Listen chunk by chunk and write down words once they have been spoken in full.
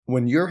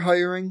When you're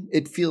hiring,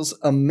 it feels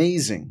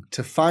amazing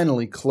to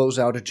finally close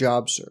out a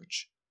job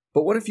search.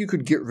 But what if you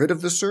could get rid of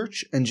the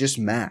search and just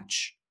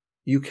match?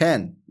 You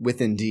can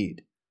with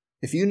Indeed.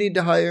 If you need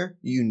to hire,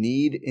 you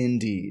need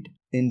Indeed.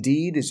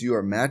 Indeed is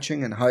your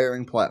matching and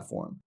hiring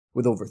platform.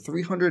 With over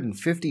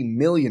 350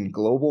 million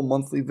global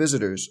monthly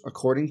visitors,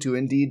 according to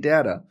Indeed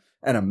data,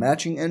 and a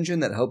matching engine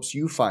that helps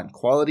you find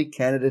quality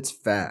candidates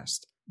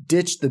fast.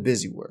 Ditch the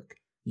busy work.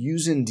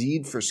 Use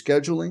Indeed for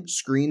scheduling,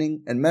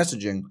 screening, and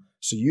messaging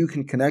so you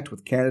can connect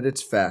with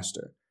candidates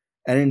faster.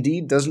 And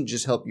Indeed doesn't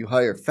just help you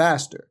hire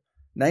faster.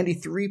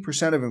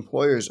 93% of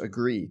employers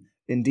agree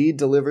Indeed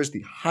delivers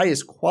the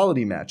highest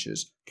quality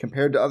matches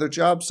compared to other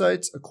job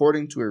sites,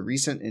 according to a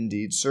recent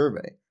Indeed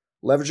survey.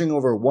 Leveraging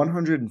over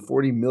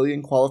 140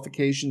 million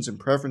qualifications and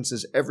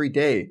preferences every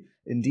day,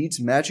 Indeed's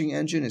matching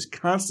engine is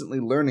constantly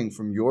learning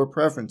from your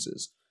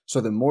preferences, so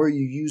the more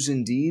you use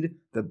Indeed,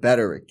 the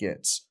better it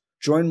gets.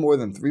 Join more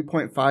than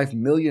 3.5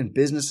 million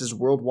businesses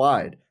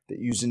worldwide that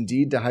use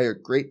Indeed to hire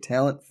great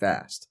talent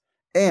fast.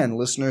 And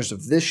listeners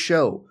of this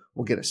show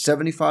will get a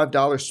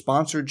 $75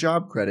 sponsored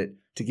job credit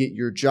to get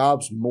your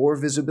jobs more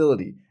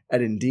visibility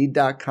at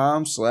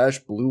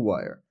Indeed.com/Blue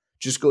Wire.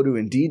 Just go to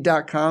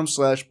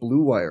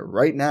Indeed.com/Blue Wire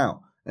right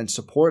now and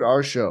support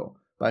our show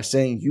by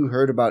saying you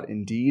heard about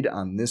Indeed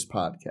on this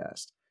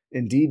podcast.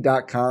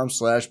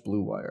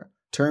 Indeed.com/Blue Wire.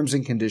 Terms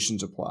and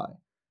conditions apply.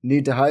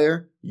 Need to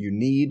hire? You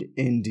need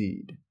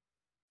Indeed.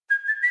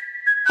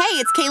 Hey,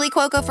 it's Kaylee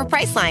Cuoco for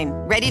Priceline.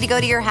 Ready to go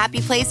to your happy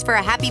place for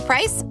a happy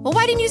price? Well,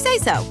 why didn't you say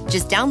so?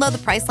 Just download the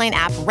Priceline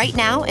app right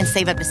now and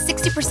save up to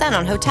 60%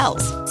 on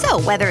hotels.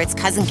 So whether it's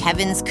Cousin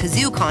Kevin's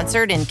Kazoo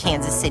Concert in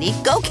Kansas City,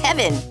 go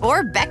Kevin,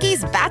 or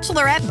Becky's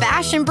Bachelorette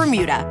Bash in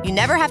Bermuda, you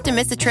never have to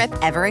miss a trip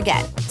ever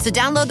again. So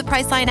download the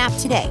Priceline app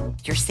today.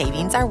 Your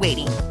savings are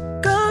waiting.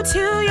 Go to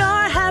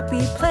your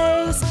happy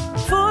place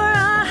for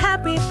a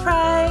happy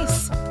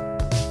price.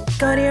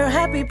 Go to your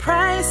happy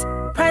price,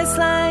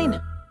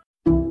 Priceline.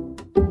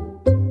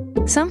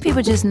 Some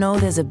people just know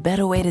there's a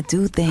better way to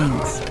do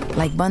things,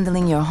 like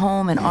bundling your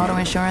home and auto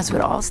insurance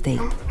with Allstate,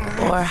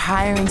 or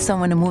hiring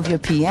someone to move your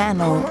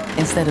piano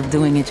instead of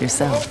doing it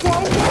yourself.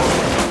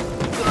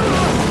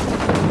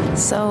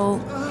 So,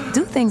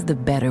 do things the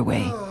better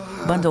way.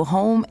 Bundle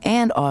home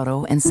and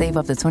auto and save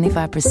up to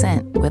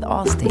 25% with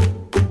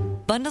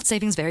Allstate. Bundled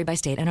savings vary by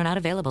state and are not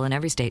available in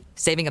every state.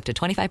 Saving up to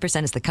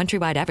 25% is the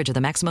countrywide average of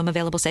the maximum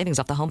available savings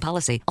off the home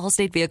policy.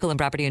 Allstate Vehicle and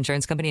Property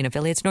Insurance Company and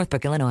affiliates,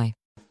 Northbrook, Illinois.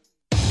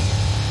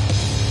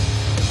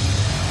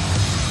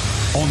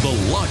 On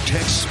the La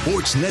Tech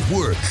Sports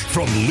Network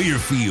from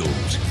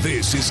Learfield,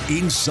 this is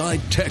Inside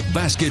Tech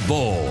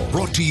Basketball,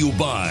 brought to you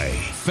by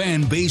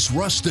Fanbase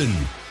Ruston.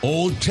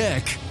 All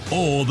tech,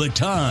 all the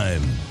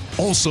time.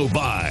 Also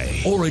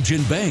by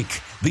Origin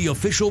Bank, the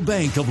official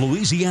bank of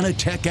Louisiana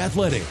Tech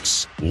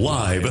Athletics.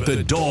 Live at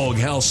the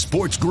Doghouse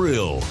Sports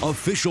Grill,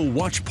 official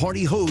watch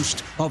party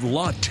host of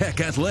La Tech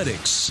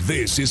Athletics.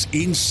 This is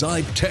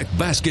Inside Tech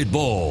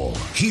Basketball.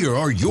 Here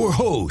are your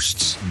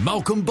hosts,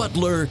 Malcolm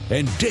Butler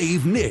and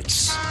Dave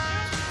Nitz.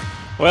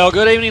 Well,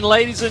 good evening,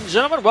 ladies and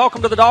gentlemen.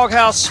 Welcome to the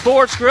Doghouse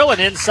Sports Grill and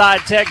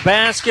Inside Tech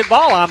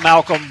Basketball. I'm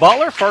Malcolm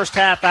Butler. First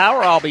half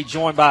hour, I'll be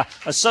joined by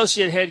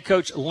Associate Head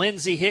Coach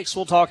Lindsey Hicks.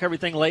 We'll talk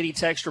everything Lady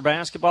Techster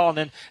basketball. And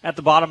then at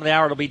the bottom of the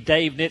hour, it'll be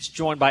Dave Nitz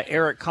joined by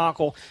Eric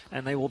Conkle,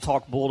 and they will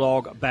talk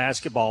Bulldog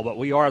basketball. But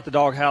we are at the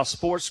Doghouse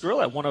Sports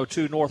Grill at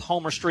 102 North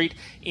Homer Street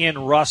in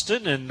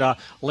Ruston. And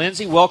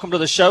Lindsey, welcome to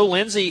the show.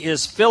 Lindsey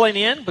is filling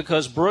in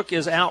because Brooke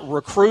is out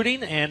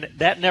recruiting, and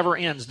that never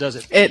ends, does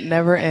it? It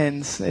never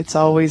ends. It's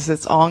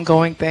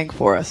ongoing thing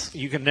for us.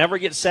 You can never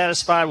get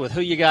satisfied with who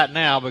you got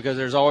now because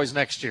there's always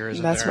next year,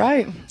 isn't That's there?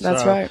 right.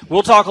 That's right.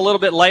 We'll talk a little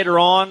bit later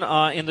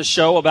on in the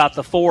show about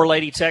the 4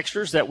 Lady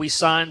Techsters that we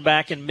signed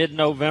back in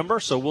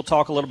mid-November. So we'll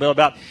talk a little bit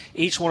about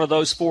each one of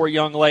those 4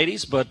 young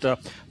ladies. But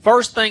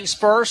first things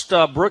first,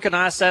 Brooke and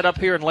I sat up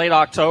here in late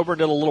October and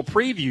did a little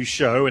preview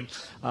show. And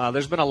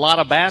there's been a lot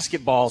of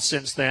basketball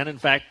since then. In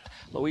fact,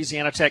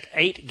 Louisiana Tech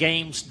 8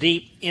 games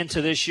deep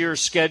into this year's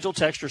schedule.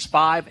 Techsters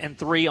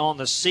 5-3 on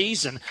the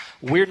season.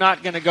 We're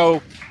not going to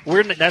go.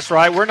 That's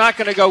right. We're not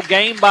going to go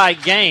game by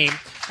game.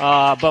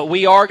 But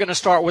we are going to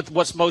start with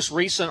what's most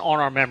recent on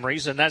our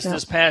memories, and that's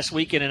this past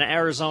weekend in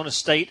Arizona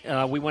State.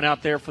 We went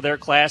out there for their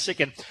classic,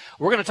 and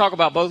we're going to talk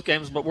about both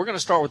games, but we're going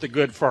to start with the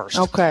good first.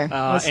 Okay,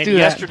 let's do that.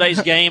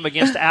 Yesterday's game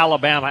against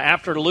Alabama.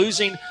 After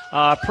losing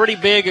pretty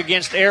big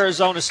against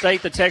Arizona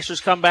State, the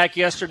Techsters come back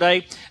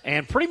yesterday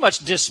and pretty much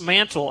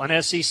dismantle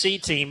an SEC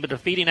team,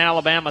 defeating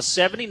Alabama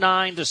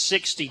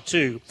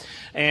 79-62.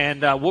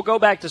 And we'll go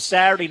back to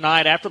Saturday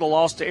night after the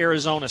loss to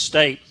Arizona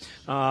State.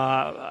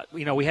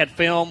 We had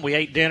film, we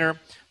ate dinner,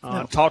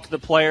 talked to the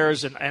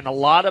players, and a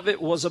lot of it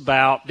was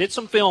about, did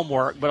some film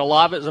work, but a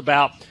lot of it was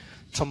about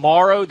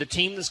tomorrow, the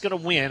team that's going to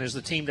win is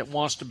the team that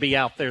wants to be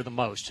out there the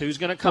most. Who's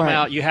going to come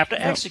out? You have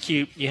to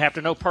execute. You have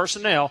to know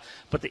personnel.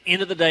 But at the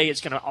end of the day,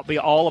 it's going to be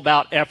all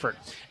about effort.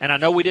 And I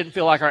know we didn't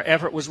feel like our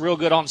effort was real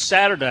good on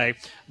Saturday,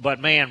 but,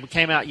 man, we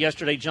came out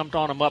yesterday, jumped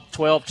on them up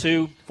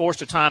 12-2,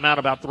 forced a timeout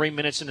about 3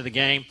 minutes into the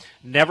game,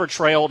 never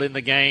trailed in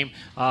the game.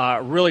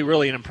 Really,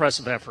 really an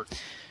impressive effort.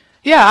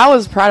 Yeah, I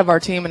was proud of our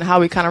team and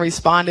how we kind of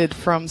responded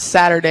from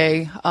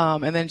Saturday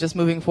and then just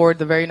moving forward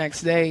the very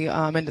next day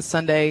into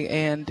Sunday.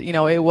 And,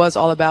 it was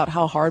all about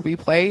how hard we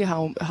play,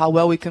 how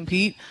well we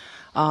compete,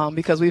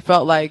 because we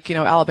felt like,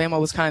 Alabama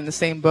was kind of in the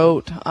same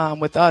boat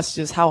with us,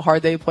 just how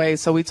hard they play.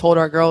 So we told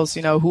our girls,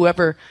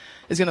 whoever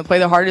is going to play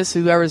the hardest,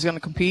 whoever is going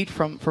to compete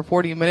for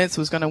 40 minutes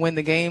was going to win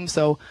the game.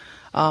 So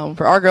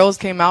for our girls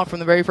came out from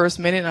the very first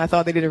minute, and I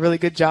thought they did a really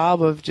good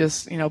job of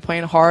just,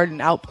 playing hard and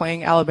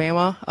outplaying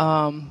Alabama.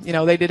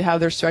 They did have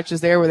their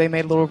stretches there where they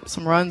made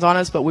some runs on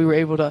us, but we were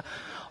able to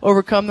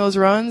overcome those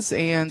runs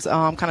and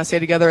kind of stay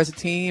together as a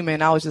team.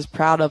 And I was just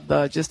proud of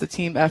the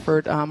team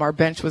effort. Our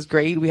bench was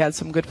great. We had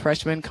some good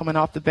freshmen coming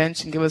off the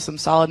bench and give us some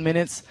solid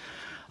minutes.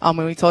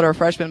 When we told our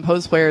freshman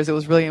post players it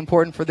was really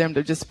important for them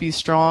to just be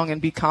strong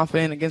and be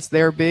confident against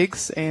their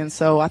bigs. And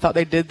so I thought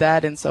they did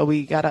that, and so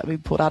we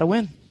pulled out a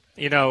win.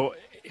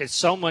 It's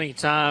so many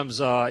times,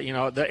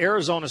 the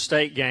Arizona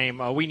State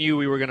game, we knew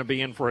we were going to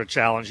be in for a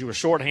challenge. You were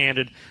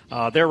shorthanded.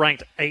 They're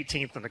ranked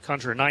 18th in the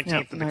country,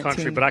 19th in the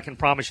country, but I can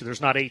promise you there's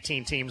not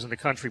 18 teams in the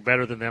country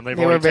better than them. They've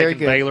already taken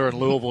Baylor and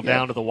Louisville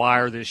down to the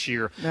wire this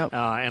year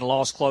and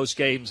lost close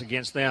games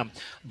against them.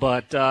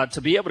 But to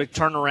be able to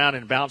turn around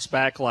and bounce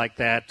back like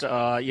that,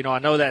 I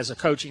know that as a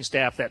coaching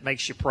staff that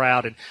makes you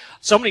proud. And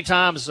so many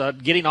times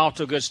getting off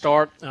to a good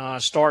start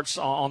starts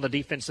on the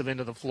defensive end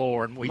of the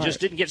floor, and we just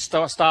didn't get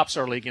stops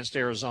early against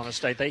Arizona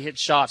State. They hit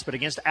shots, but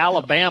against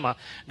Alabama,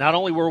 not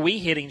only were we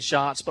hitting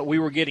shots, but we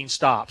were getting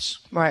stops.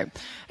 Right.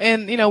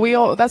 And,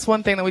 that's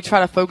one thing that we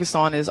try to focus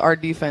on is our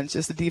defense,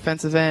 just the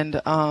defensive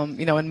end,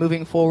 and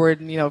moving forward,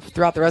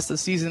 throughout the rest of the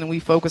season, we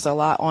focus a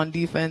lot on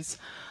defense.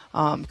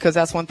 Because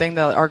that's one thing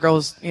that our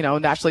girls,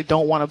 naturally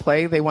don't want to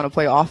play. They want to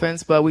play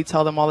offense, but we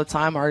tell them all the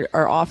time our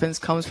offense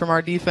comes from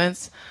our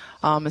defense.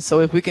 And so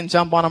if we can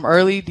jump on them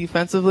early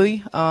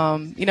defensively,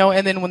 and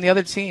then when the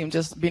other team,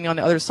 just being on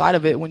the other side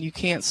of it, when you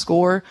can't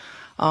score,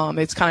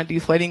 it's kind of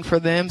deflating for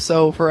them.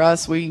 So for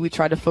us, we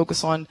try to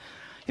focus on,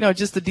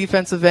 just the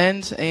defensive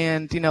end,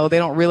 and, they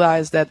don't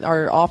realize that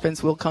our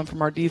offense will come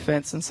from our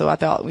defense. And so I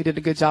thought we did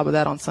a good job of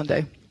that on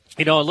Sunday.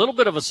 A little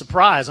bit of a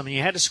surprise. I mean,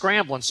 you had to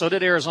scramble, and so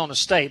did Arizona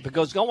State,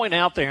 because going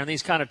out there in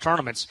these kind of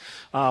tournaments,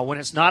 when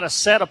it's not a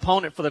set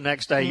opponent for the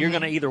next day, you're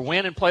going to either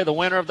win and play the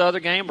winner of the other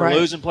game or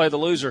lose and play the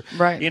loser.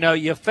 Right.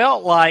 You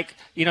felt like,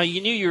 you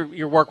knew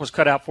your work was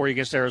cut out for you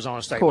against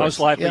Arizona State. Most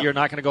likely you're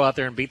not going to go out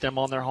there and beat them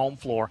on their home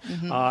floor.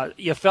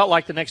 You felt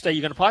like the next day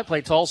you're going to probably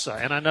play Tulsa,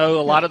 and I know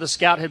a lot of the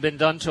scout had been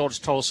done towards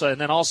Tulsa, and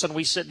then all of a sudden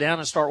we sit down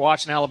and start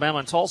watching Alabama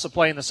and Tulsa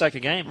play in the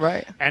second game.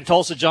 Right. And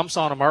Tulsa jumps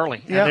on them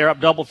early, and they're up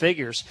double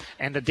figures.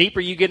 And the deeper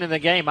you get in the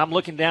game, I'm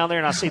looking down there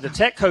and I see the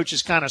Tech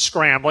coaches kind of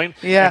scrambling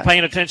and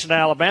paying attention to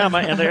Alabama,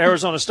 and the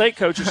Arizona State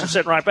coaches are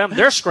sitting right by them.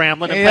 They're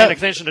scrambling and paying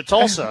attention to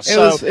Tulsa.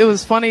 It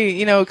was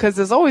funny, because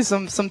there's always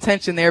some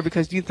tension there,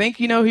 because you think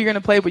you know who you're going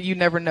to play, but you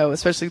never know,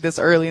 especially this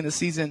early in the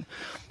season.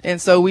 And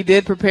so we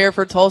did prepare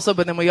for Tulsa,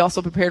 but then we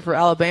also prepared for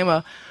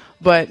Alabama.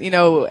 But,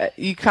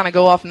 you kind of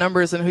go off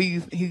numbers and who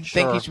you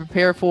think you should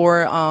prepare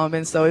for.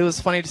 And so it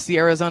was funny to see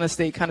Arizona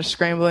State kind of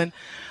scrambling.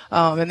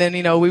 And then,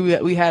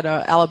 we had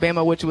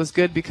Alabama, which was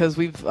good because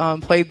we've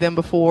played them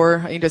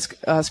before,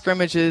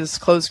 scrimmages,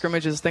 close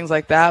scrimmages, things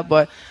like that.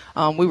 But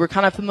we were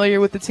kind of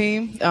familiar with the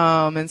team.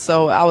 And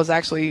so I was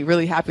actually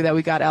really happy that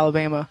we got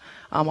Alabama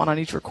on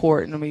Onitra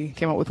Court, and we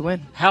came up with a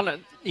win.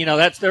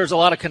 There's a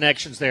lot of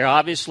connections there.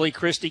 Obviously,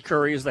 Christy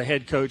Curry is the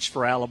head coach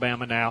for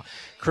Alabama now.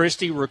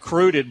 Christy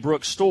recruited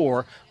Brooke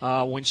Storr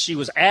when she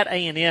was at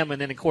A&M, and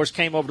then, of course,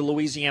 came over to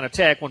Louisiana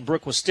Tech when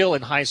Brooke was still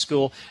in high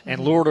school, and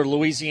lured her to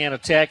Louisiana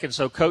Tech. And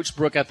so coached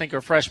Brooke, I think,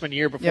 her freshman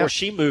year before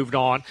she moved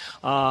on.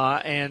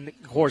 And,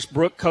 of course,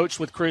 Brooke coached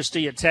with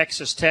Christy at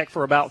Texas Tech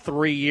for about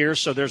 3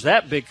 years, so there's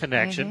that big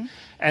connection.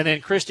 And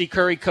then Christy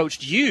Curry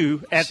coached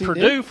you at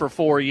Purdue for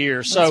 4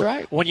 years.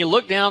 So when you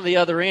look down the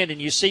other end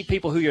and you see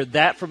people who you're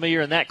that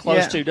familiar and that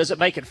close to, does it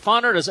make it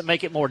funner? Does it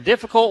make it more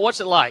difficult? What's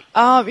it like?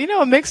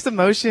 Mixed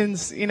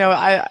emotions.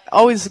 I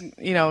always,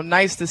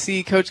 nice to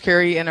see Coach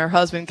Curry and her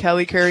husband,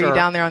 Kelly Curry,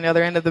 down there on the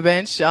other end of the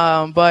bench.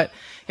 But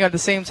at the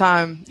same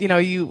time,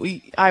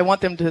 I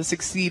want them to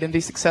succeed and be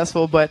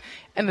successful, but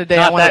end of the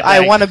day,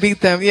 I want to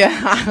beat them.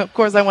 Yeah, of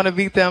course I want to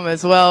beat them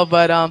as well.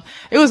 But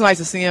it was nice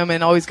to see them,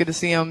 and always good to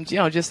see them,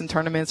 just in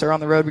tournaments or on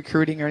the road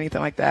recruiting or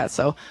anything like that.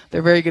 So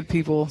they're very good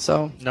people.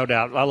 So no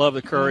doubt. I love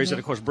the Currys, and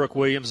of course Brooke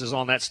Williams is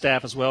on that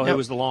staff as well, who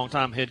was the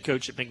longtime head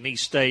coach at McNeese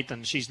State,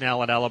 and she's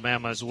now at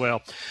Alabama as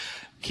well.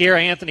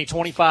 Kiera Anthony,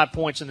 25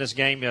 points in this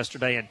game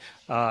yesterday,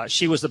 and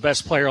she was the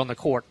best player on the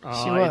court.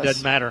 It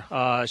doesn't matter.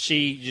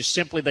 She just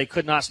simply, they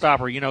could not stop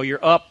her. You know, we're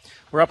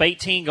up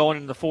 18 going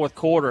into the fourth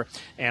quarter,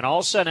 and all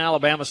of a sudden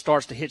Alabama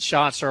starts to hit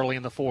shots early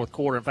in the fourth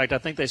quarter. In fact, I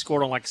think they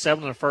scored on like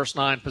 7 of the first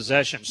 9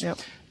 possessions,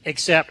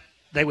 except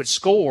they would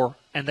score,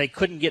 and they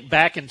couldn't get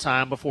back in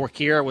time before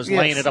Kiera was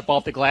laying it up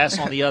off the glass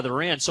on the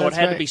other end. So it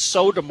had to be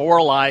so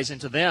demoralizing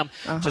to them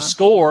to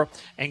score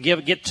and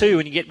get 2,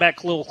 and you get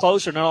back a little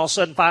closer, and then all of a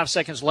sudden 5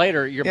 seconds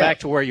later you're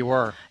back to where you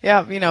were.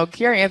 Yeah, you know,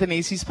 Kiera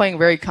Anthony, she's playing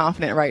very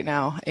confident right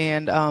now,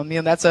 and you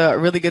know, that's a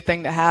really good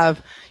thing to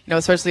have. You know,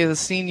 especially as a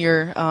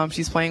senior,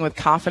 she's playing with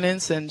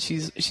confidence, and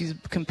she's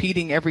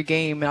competing every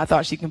game. And I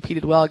thought she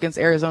competed well against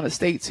Arizona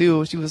State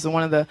too. She was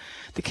one of the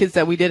kids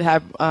that we did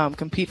have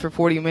compete for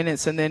 40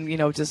 minutes, and then, you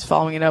know, just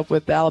following it up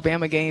with the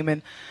Alabama game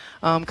and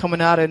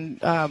coming out,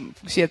 and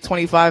she had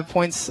 25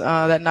 points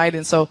that night.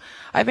 And so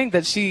I think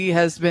that she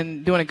has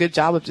been doing a good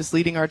job of just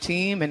leading our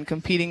team and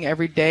competing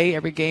every day,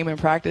 every game in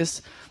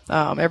practice.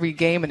 Every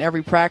game and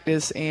every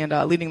practice, and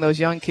leading those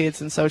young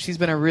kids. And so she's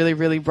been a really,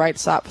 really bright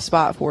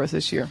spot for us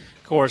this year.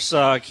 Of course,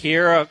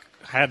 Kiera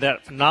had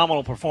that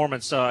phenomenal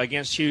performance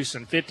against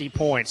Houston, 50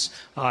 points.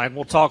 And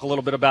we'll talk a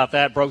little bit about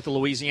that. Broke the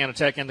Louisiana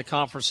Tech and the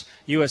Conference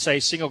USA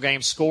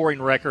single-game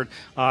scoring record.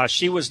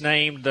 She was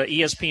named the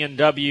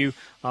ESPNW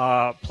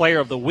Player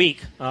of the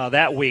Week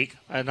that week,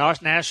 a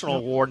national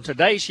award. And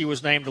today she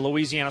was named the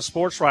Louisiana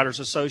Sports Writers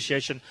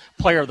Association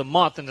Player of the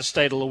Month in the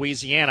state of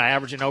Louisiana,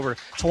 averaging over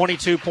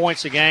 22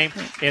 points a game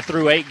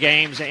through 8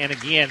 games. And,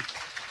 again,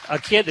 a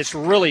kid that's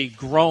really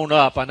grown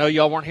up. I know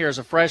y'all weren't here as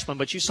a freshman,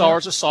 but you saw her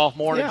as a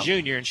sophomore and a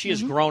junior, and she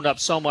has grown up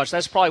so much.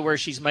 That's probably where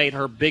she's made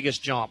her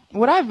biggest jump.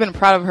 What I've been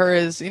proud of her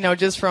is, you know,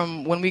 just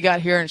from when we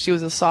got here and she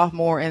was a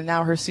sophomore and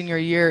now her senior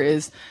year,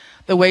 is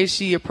the way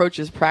she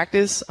approaches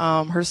practice.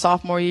 Her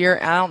sophomore year,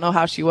 and I don't know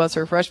how she was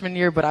her freshman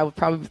year, but I would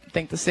probably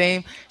think the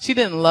same. She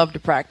didn't love to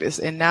practice,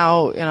 and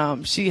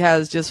now she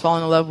has just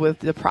fallen in love with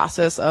the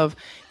process of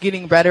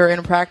getting better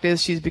in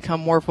practice. She's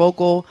become more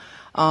vocal.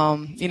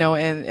 You know,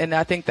 and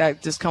I think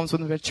that just comes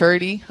with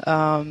maturity.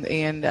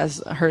 And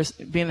as her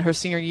being her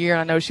senior year,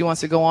 I know she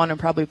wants to go on and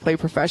probably play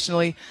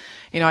professionally.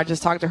 You know, I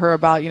just talked to her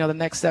about, you know, the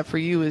next step for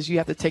you is you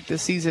have to take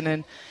this season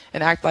and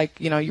act like,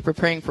 you know, you're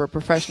preparing for a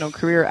professional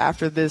career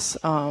after this,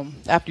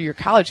 after your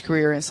college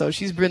career. And so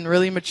she's been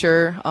really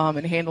mature,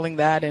 in handling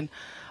that. And,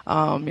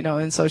 you know,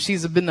 and so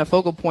she's been the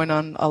focal point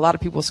on a lot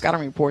of people's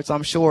scouting reports,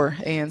 I'm sure.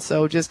 And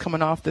so just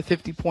coming off the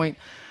 50-point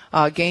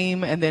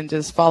game and then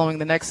just following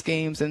the next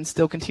games and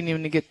still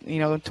continuing to get, you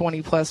know,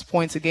 20-plus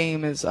points a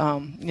game is,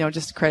 you know,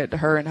 just a credit to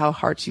her and how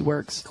hard she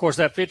works. Of course,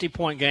 that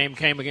 50-point game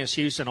came against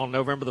Houston on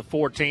November the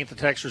 14th. The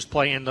Texans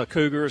playing the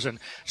Cougars and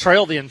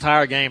trailed the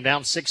entire game,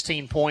 down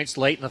 16 points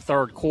late in the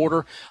third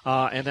quarter.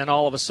 And then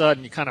all of a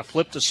sudden you kind of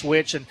flipped a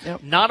switch. And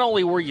not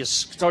only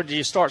did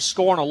you start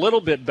scoring a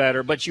little bit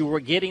better, but you were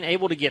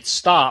able to get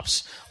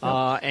stops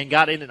and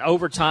got in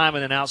overtime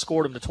and then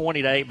outscored them to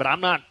 20-8. But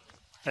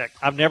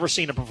I've never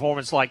seen a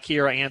performance like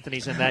Kiera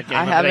Anthony's in that game.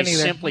 I haven't they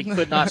either. simply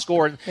could not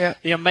score. And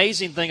the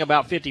amazing thing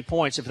about 50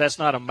 points, if that's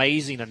not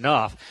amazing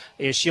enough,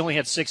 is she only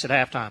had 6 at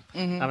halftime.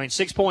 I mean,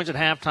 6 points at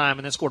halftime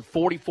and then scored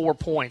 44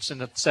 points in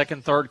the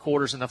second, third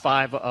quarters in the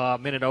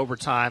 5-minute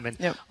overtime.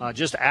 And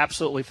just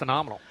absolutely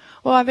phenomenal.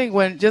 Well, I think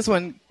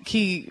when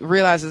Key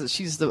realizes that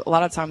she's a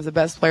lot of times the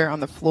best player on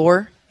the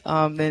floor,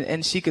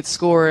 and she could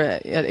score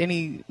at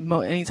any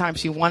time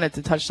she wanted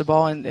to touch the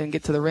ball and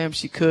get to the rim,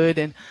 she could.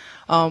 And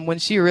when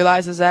she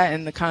realizes that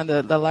and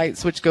the light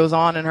switch goes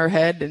on in her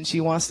head and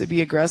she wants to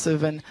be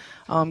aggressive and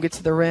get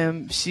to the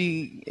rim,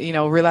 she, you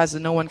know,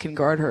 realizes no one can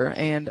guard her.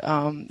 And,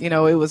 you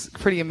know, it was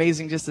pretty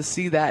amazing just to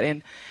see that.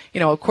 And, you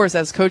know, of course,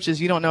 as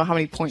coaches, you don't know how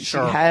many points she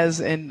has.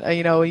 And,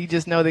 you know, you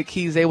just know that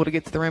Key's able to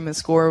get to the rim and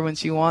score when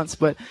she wants.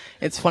 But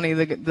it's funny,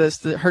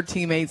 her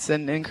teammates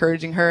and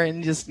encouraging her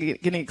and just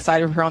getting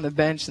excited for her on the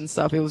bench and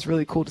stuff. It was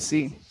really cool to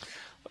see.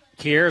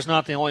 Kiera's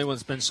not the only one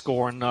that's been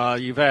scoring.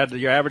 You're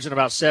averaging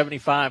about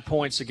 75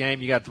 points a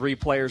game. You got 3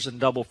 players in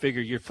double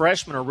figure. Your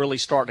freshmen are really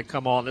starting to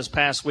come on. This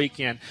past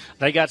weekend,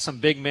 they got some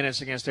big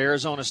minutes against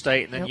Arizona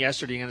State and then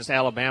yesterday against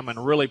Alabama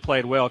and really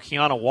played well.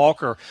 Kiana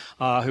Walker,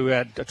 who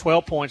had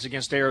 12 points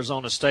against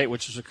Arizona State,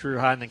 which was a career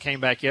high, and then came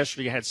back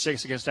yesterday, had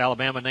 6 against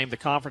Alabama, named the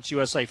Conference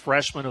USA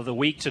Freshman of the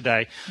Week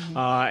today.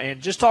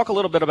 And just talk a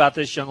little bit about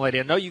this young lady.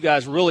 I know you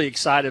guys are really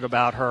excited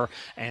about her,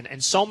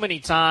 and so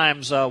many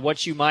times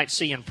what you might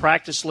see in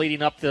practice leading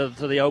up to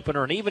the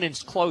opener and even in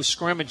close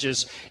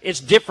scrimmages,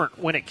 it's different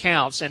when it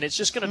counts, and it's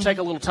just going to take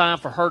a little time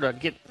for her to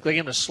get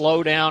him to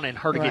slow down and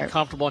her to get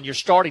comfortable, and you're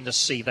starting to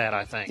see that,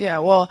 I think. Yeah,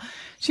 well,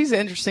 she's an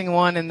interesting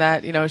one in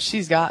that, you know,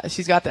 she's got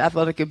the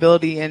athletic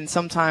ability, and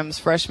sometimes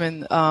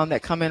freshmen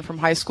that come in from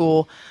high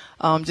school,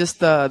 just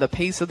the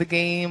pace of the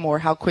game or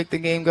how quick the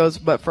game goes.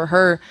 But for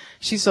her,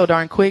 she's so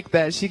darn quick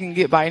that she can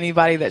get by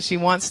anybody that she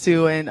wants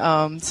to.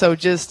 And so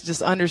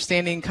just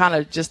understanding kind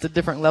of just a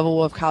different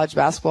level of college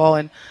basketball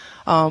and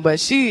But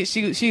she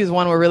is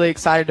one we're really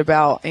excited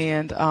about,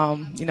 and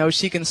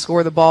she can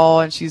score the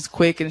ball, and she's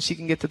quick, and she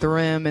can get to the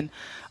rim, and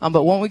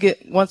but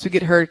once we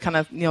get her kind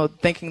of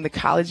thinking the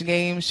college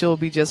game, she'll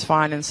be just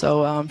fine, and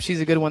so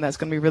she's a good one that's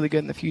going to be really good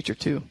in the future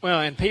too. Well,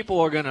 and people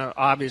are going to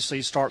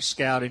obviously start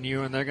scouting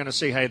you, and they're going to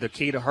see, hey, the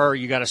key to her,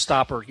 you got to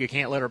stop her, you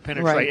can't let her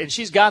penetrate, right. And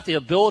she's got the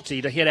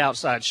ability to hit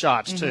outside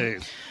shots too.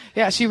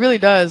 Yeah, she really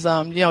does.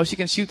 She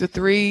can shoot the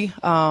three,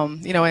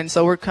 and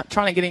so we're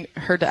trying to get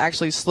her to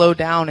actually slow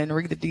down and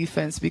read the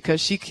defense,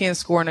 because she can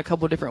score in a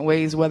couple of different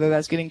ways, whether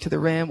that's getting to the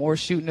rim or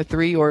shooting a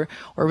three or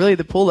really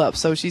the pull-up.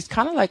 So she's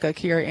kind of like a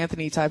Kiara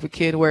Anthony type of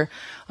kid where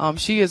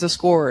she is a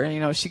scorer,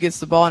 and, she gets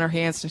the ball in her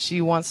hands and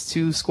she wants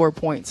to score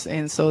points.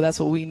 And so that's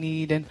what we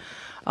need. And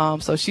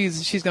so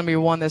she's going to be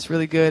one that's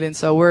really good, and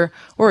so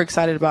we're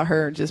excited about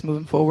her just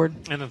moving forward.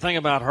 And the thing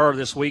about her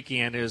this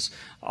weekend is,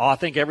 I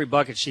think every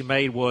bucket she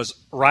made was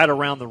right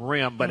around the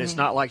rim, but it's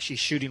not like she's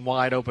shooting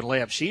wide open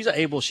layups. She's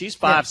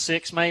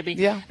 5'6"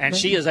 maybe, and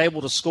she is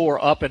able to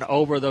score up and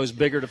over those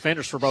bigger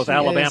defenders for both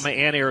Alabama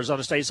and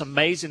Arizona State. It's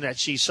amazing that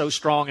she's so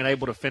strong and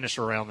able to finish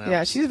around them.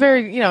 Yeah, she's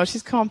very,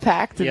 she's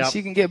compact, and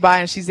she can get by,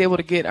 and she's able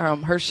to get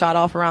her shot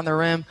off around the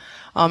rim.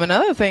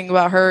 Another thing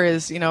about her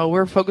is,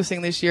 we're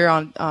focusing this year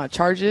on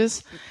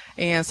charges.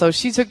 And so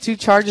she took 2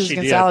 charges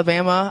against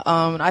Alabama.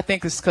 And I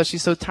think it's because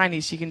she's so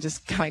tiny, she can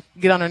just kind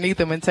of get underneath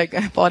them and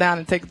fall down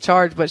and take the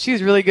charge. But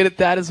she's really good at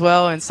that as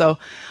well. And so,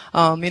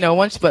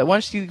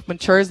 once she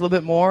matures a little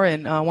bit more,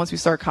 and once we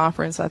start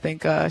conference, I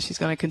think she's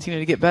going to continue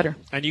to get better.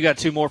 And you got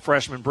 2 more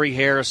freshmen, Bree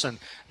Harris and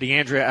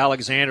DeAndrea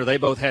Alexander. They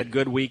both had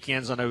good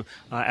weekends. I know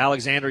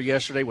Alexander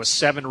yesterday was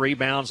 7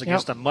 rebounds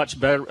against a much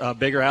better,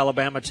 bigger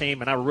Alabama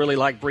team, and I really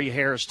like Bree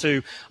Harris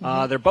too.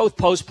 They're both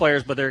post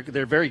players, but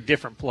they're very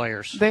different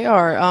players. They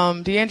are.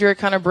 DeAndrea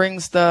kind of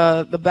brings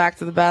the back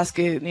to the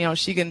basket.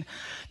 She can.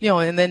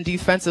 And then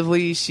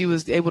defensively, she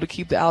was able to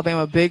keep the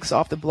Alabama bigs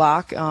off the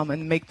block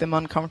and make them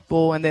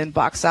uncomfortable, and then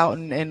box out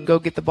and go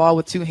get the ball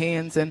with 2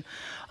 hands. And,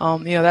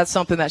 that's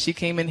something that she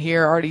came in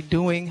here already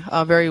doing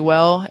very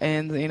well.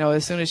 And,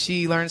 as soon as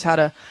she learns how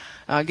to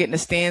get in the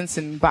stance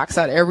and box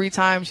out every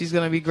time, she's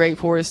going to be great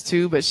for us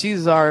too. But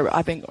she's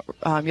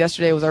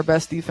yesterday was our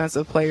best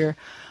defensive player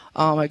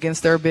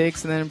against their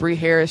bigs. And then Bree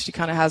Harris, she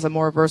kind of has a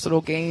more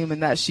versatile game in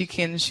that she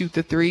can shoot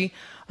the 3.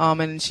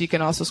 And she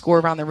can also score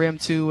around the rim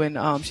too.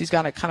 And she's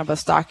got a kind of a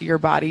stockier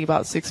body,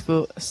 about 6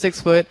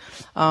 foot.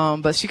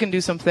 But she can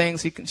do some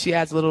things. She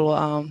adds a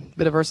little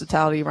bit of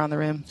versatility around the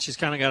rim. She's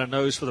kind of got a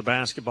nose for the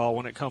basketball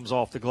when it comes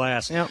off the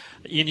glass. Yep.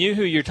 You knew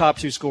who your top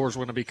 2 scorers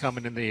were going to be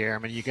coming in the air. I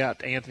mean, you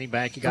got Anthony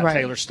back, you got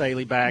Taylor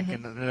Staley back,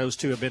 and those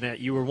 2 have been at.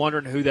 You were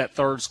wondering who that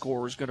 3rd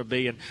scorer was going to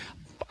be, and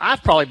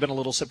I've probably been a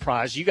little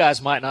surprised. You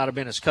guys might not have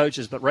been as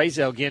coaches, but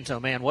Razel Ginto,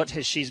 man, what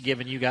has she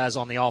given you guys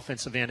on the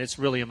offensive end? It's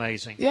really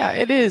amazing. Yeah,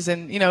 it is.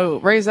 And,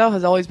 Razel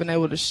has always been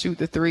able to shoot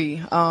the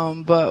 3.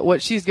 But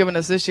what she's given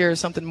us this year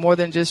is something more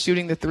than just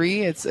shooting the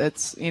 3.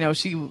 It's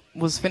she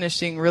was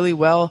finishing really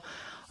well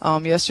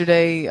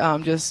yesterday,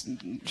 just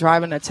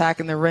driving,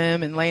 attacking the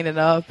rim and laying it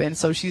up. And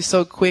so she's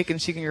so quick, and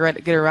she can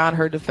get around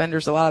her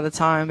defenders a lot of the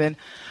time. And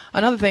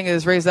another thing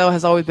is Razel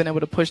has always been able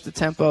to push the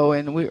tempo,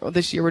 and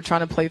this year we're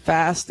trying to play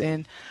fast,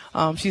 and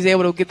she's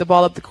able to get the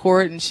ball up the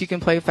court, and she can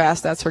play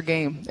fast. That's her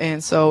game.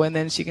 And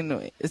then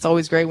it's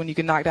always great when you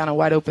can knock down a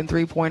wide open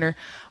 3-pointer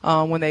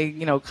when they,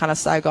 kind of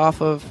sag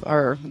off of,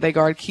 or they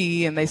guard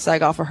Key and they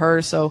sag off of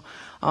her. So,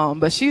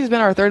 but she's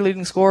been our 3rd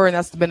leading scorer, and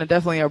that's been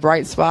definitely a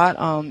bright spot.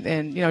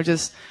 And,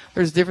 just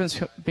there's a difference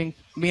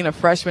being a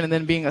freshman and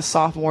then being a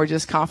sophomore,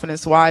 just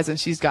confidence-wise, and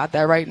she's got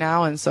that right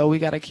now, and so we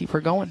got to keep her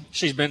going.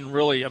 She's been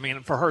really,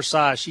 for her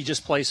size, she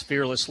just plays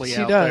fearlessly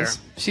out there.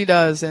 She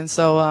does, and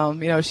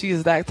so, she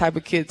is that type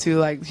of kid, too.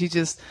 Like, she's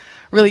just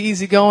really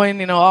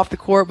easygoing, off the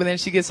court, but then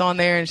she gets on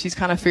there and she's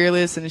kind of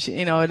fearless, and she,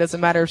 it doesn't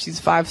matter if she's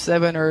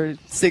 5'7" or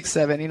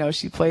 6'7",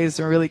 she plays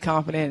really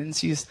confident, and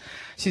she's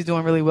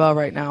doing really well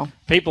right now.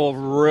 People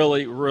have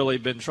really, really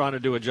been trying to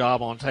do a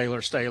job on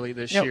Taylor Staley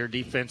this year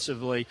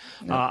defensively.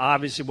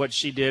 Obviously, what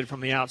she did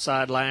from the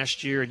outside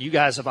last year, and you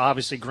guys have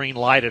obviously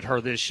green-lighted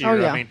her this year. Oh,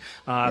 yeah.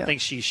 I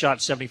think she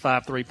shot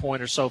 75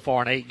 3-pointers so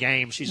far in 8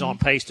 games. She's on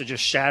pace to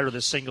just shatter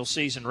the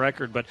single-season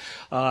record. But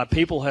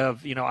people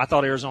have, I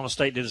thought Arizona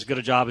State did as good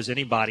a job as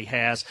anybody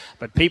has,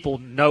 but people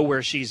know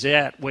where she's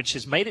at, which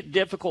has made it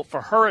difficult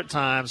for her at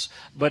times,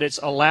 but it's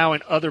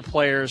allowing other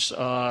players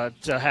to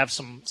have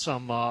some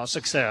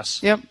success.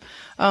 Yep.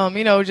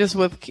 Just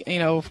with,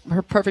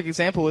 her perfect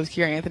example was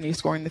Kiara Anthony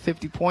scoring the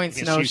 50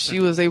 points. She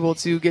was able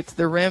to get to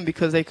the rim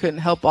because they couldn't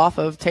help off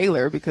of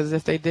Taylor, because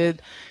if they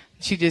did,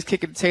 she just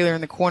kick it to Taylor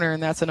in the corner,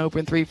 and that's an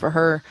open 3 for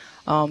her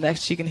that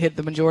she can hit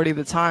the majority of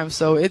the time.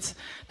 So it's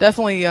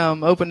definitely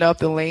opened up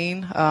the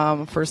lane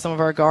for some of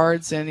our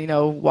guards, and,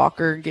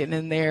 Walker getting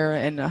in there,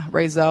 and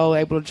Razel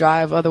able to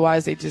drive.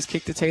 Otherwise, they just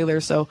kick to Taylor.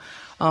 So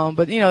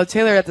But,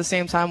 Taylor at the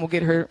same time will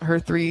get her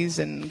threes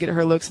and get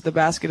her looks at the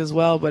basket as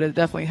well. But it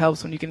definitely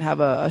helps when you can have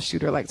a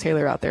shooter like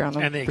Taylor out there on the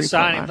And the three-point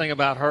exciting line. thing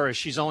about her is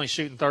she's only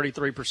shooting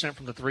 33%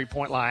 from the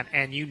three-point line,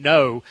 and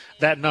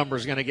that number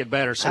is going to get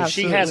better. So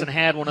Absolutely. she hasn't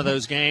had one of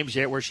those games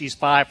yet where she's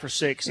 5 for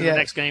 6, and the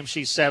next game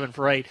she's 7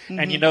 for 8,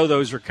 and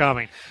those are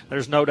coming.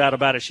 There's no doubt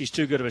about it. She's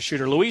too good of a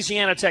shooter.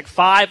 Louisiana Tech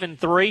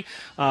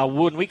 5-3.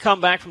 When we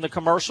come back from the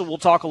commercial, we'll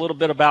talk a little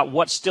bit about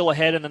what's still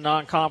ahead in the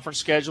non-conference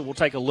schedule. We'll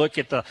take a look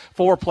at the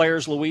 4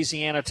 players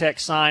Louisiana Tech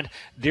signed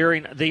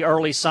during the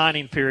early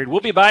signing period.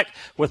 We'll be back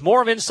with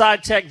more of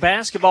Inside Tech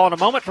basketball in a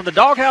moment from the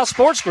Doghouse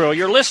Sports Grill.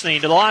 You're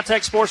listening to the La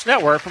Tech Sports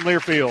Network from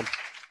Learfield.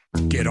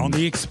 Get on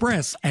the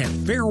Express at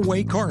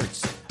Fairway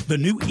Carts. The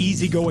new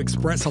E-Z-Go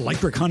Express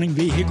electric hunting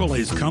vehicle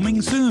is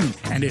coming soon,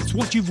 and it's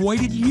what you've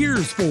waited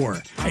years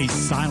for. A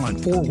silent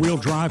 4-wheel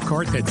drive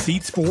cart that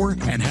seats 4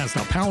 and has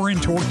the power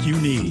and torque you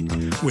need.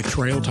 With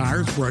trail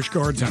tires, brush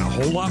guards, and a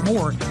whole lot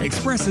more,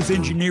 Express is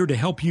engineered to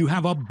help you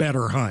have a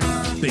better hunt.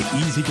 The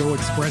E-Z-Go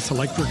Express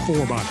electric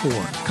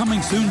 4x4,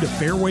 coming soon to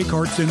Fairway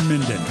Carts in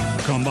Minden.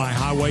 Come by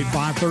Highway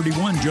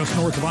 531 just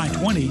north of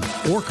I-20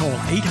 or call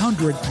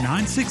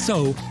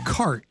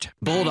 800-960-CART.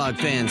 Bulldog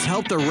fans,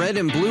 help the red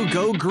and blue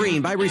go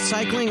green by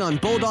recycling on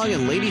Bulldog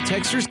and Lady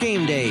Techsters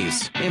game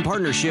days. In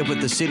partnership with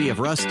the City of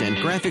Ruston,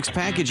 Graphics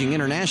Packaging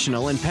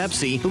International, and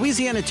Pepsi,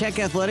 Louisiana Tech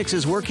Athletics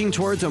is working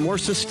towards a more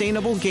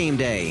sustainable game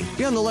day.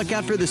 Be on the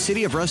lookout for the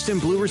City of Ruston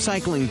blue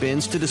recycling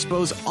bins to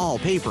dispose all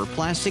paper,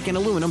 plastic, and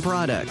aluminum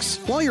products.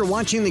 While you're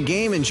watching the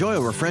game, enjoy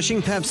a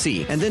refreshing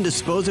Pepsi, and then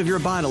dispose of your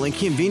bottle in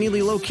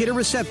conveniently located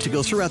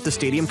receptacles throughout the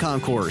stadium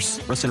concourse.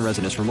 Ruston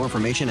residents, for more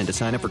information and to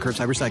sign up for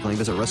curbside recycling,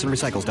 visit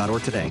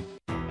rustonrecycles.org today.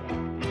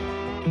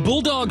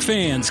 Bulldog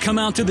fans, come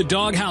out to the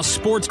Doghouse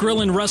Sports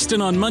Grill in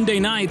Ruston on Monday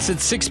nights at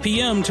 6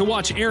 p.m. to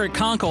watch Eric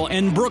Conkle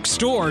and Brooke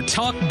Storr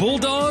talk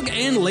Bulldog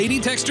and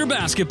Lady Techster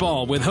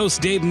basketball with host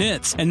Dave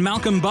Nitz and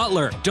Malcolm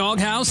Butler.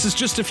 Doghouse is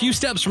just a few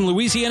steps from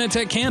Louisiana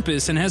Tech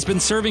campus and has been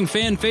serving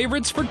fan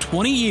favorites for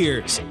 20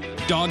 years.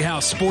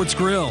 Doghouse Sports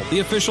Grill, the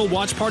official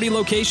watch party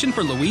location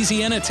for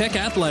Louisiana Tech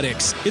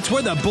Athletics. It's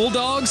where the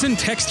Bulldogs and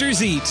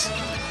Techsters eat.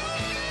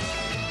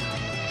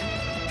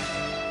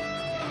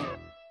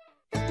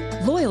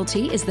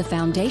 Loyalty is the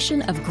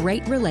foundation of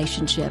great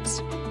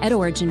relationships. At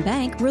Origin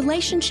Bank,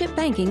 relationship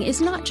banking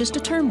is not just a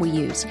term we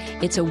use.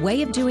 It's a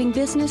way of doing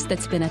business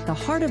that's been at the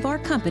heart of our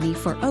company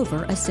for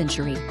over a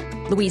century.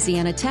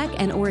 Louisiana Tech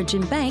and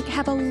Origin Bank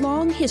have a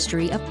long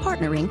history of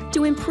partnering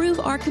to improve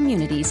our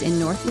communities in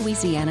North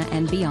Louisiana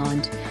and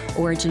beyond.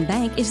 Origin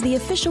Bank is the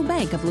official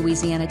bank of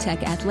Louisiana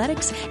Tech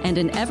Athletics and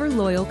an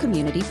ever-loyal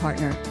community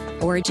partner.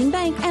 Origin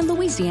Bank and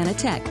Louisiana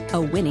Tech, a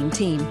winning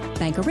team.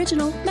 Bank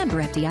Original,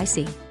 member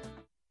FDIC.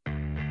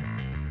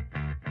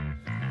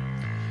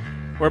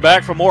 We're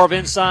back for more of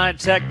Inside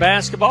Tech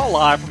basketball,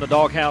 live from the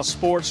Doghouse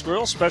Sports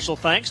Grill. Special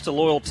thanks to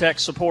loyal Tech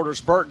supporters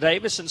Bert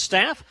Davis and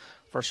staff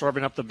for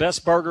serving up the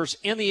best burgers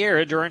in the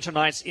area during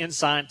tonight's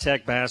Inside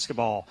Tech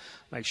basketball.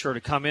 Make sure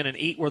to come in and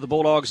eat where the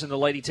Bulldogs and the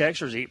Lady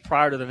Techsters eat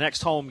prior to the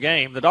next home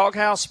game. The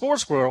Doghouse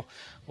Sports Grill,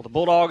 well, the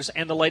Bulldogs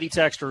and the Lady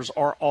Techsters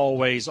are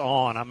always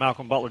on. I'm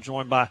Malcolm Butler,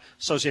 joined by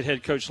Associate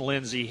Head Coach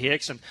Lindsey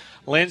Hicks. And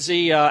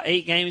Lindsey,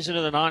 8 games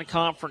into the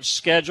non-conference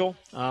schedule.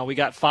 We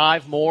got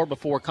 5 more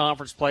before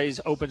conference plays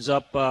opens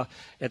up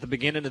at the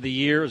beginning of the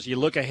year. As you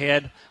look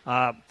ahead,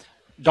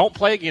 don't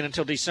play again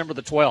until December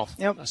the 12th.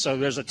 Yep. So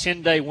there's a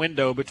 10-day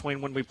window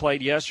between when we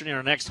played yesterday and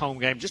our next home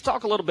game. Just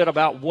talk a little bit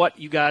about what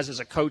you guys as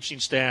a coaching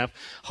staff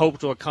hope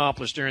to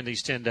accomplish during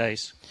these 10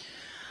 days.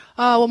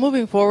 Well,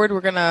 moving forward,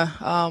 we're going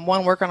to,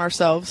 work on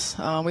ourselves.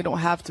 We don't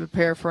have to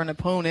prepare for an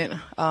opponent,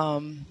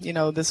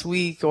 this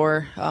week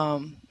or,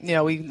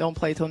 we don't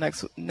play till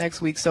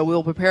next week. So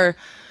we'll prepare,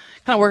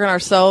 kind of work on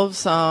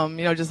ourselves,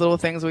 just little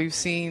things we've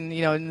seen,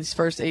 in these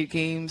first 8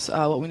 games,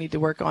 what we need to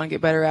work on, get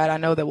better at. I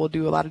know that we'll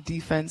do a lot of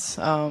defense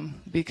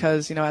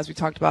because, as we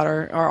talked about,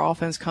 our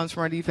offense comes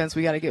from our defense.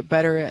 We got to get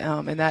better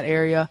in that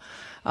area.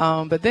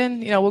 But then,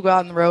 we'll go out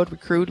on the road,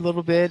 recruit a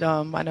little bit.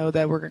 I know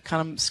that we're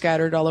kind of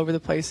scattered all over the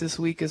place this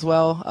week as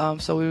well.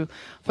 So we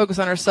focus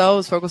on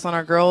ourselves, focus on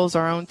our girls,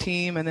 our own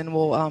team, and then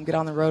we'll get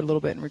on the road a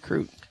little bit and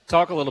recruit.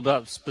 Talk a little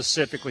bit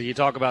specifically. You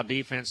talk about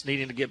defense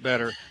needing to get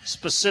better.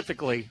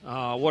 Specifically,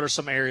 what are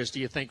some areas do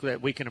you think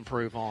that we can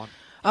improve on?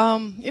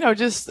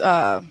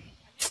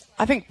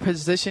 I think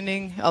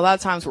positioning. A lot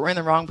of times we're in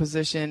the wrong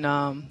position.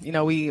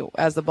 We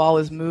as the ball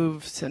is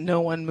moved,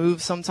 no one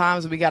moves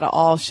sometimes. We got to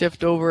all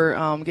shift over,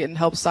 getting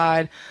help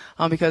side,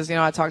 because,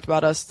 I talked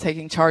about us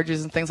taking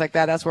charges and things like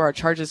that. That's where our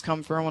charges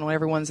come from, when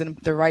everyone's in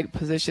the right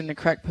position, the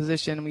correct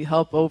position. We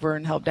help over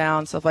and help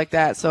down, stuff like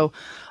that. So,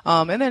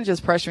 and then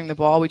just pressuring the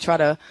ball. We try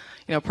to,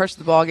 pressure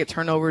the ball, get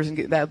turnovers, and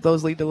get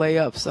those lead to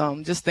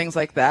layups, just things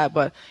like that.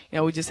 But,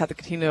 we just have to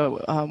continue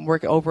to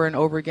work over and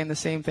over again the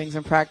same things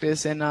in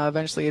practice, and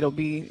eventually it'll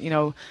be,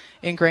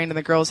 ingrained in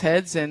the girls'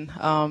 heads. And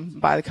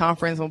by the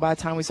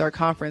time we start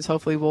conference,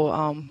 hopefully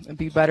we'll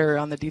be better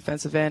on the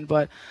defensive end.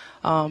 But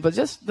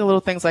just the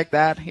little things like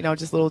that,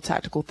 just little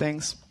tactical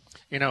things.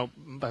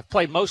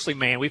 played mostly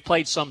man. We've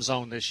played some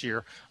zone this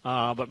year,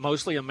 but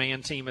mostly a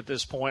man team at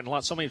this point.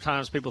 And so many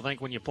times people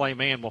think when you play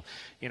man, well,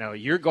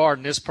 you're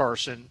guarding this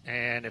person,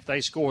 and if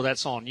they score,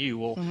 that's on you.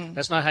 Well,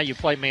 that's not how you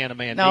play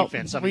man-to-man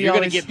defense. I mean, you're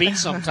going to get beat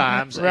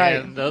sometimes, right,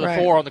 and the other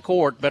four on the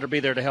court better be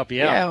there to help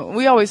you out. Yeah,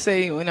 we always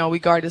say, we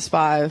guard as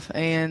 5,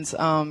 and,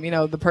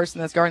 the person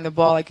that's guarding the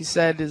ball, like you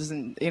said, is,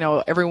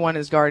 everyone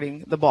is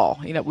guarding the ball.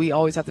 We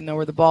always have to know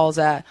where the ball's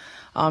at.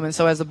 And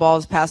so as the ball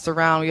is passed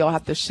around, we all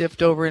have to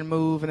shift over and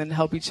move and then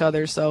help each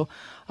other. So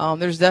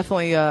there's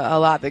definitely a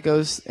lot that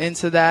goes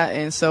into that.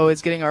 And so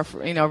it's getting our,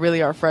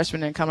 really our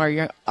freshmen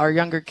and our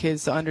younger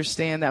kids to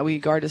understand that we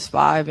guard as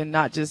 5 and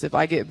not just if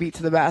I get beat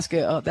to the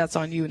basket, that's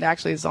on you. And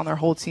actually it's on our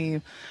whole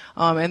team.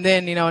 And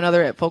then,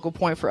 another focal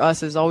point for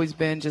us has always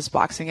been just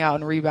boxing out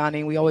and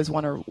rebounding. We always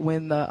want to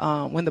win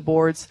the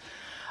boards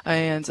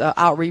and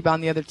out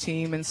rebound the other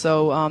team, and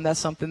so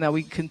that's something that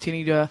we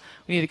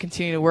need to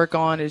continue to work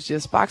on, is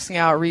just boxing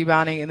out,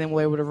 rebounding, and then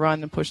we're able to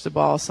run and push the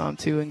ball some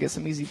too and get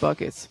some easy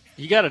buckets.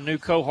 You got a new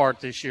cohort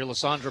this year,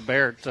 Lysandra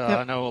Barrett. Yep.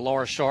 I know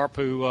Laura Sharp,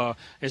 who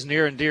is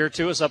near and dear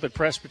to us up at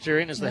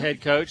Presbyterian, is the head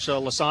coach.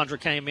 Lysandra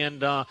came in,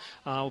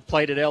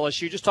 played at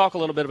LSU. Just talk a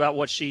little bit about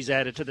what she's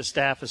added to the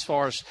staff as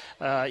far as,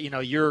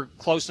 your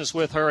closeness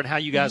with her and how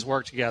you guys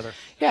work together.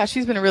 Yeah,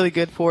 she's been really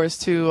good for us,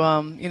 too.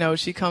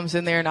 She comes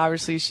in there, and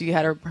obviously she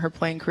had her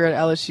playing career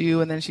at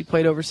LSU, and then she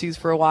played overseas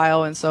for a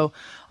while, and so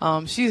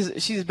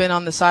she's been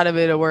on the side of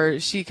it where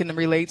she can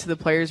relate to the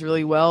players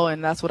really well,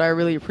 and that's what I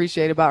really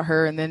appreciate about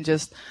her. And then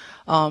just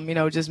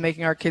just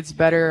making our kids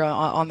better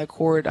on the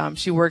court.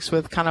 She works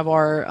with kind of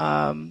our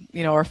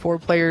our 4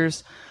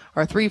 players,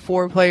 our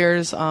 3-4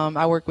 players.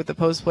 I work with the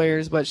post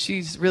players, but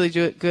she's really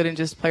good in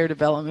just player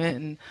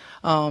development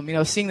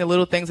and seeing the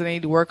little things that they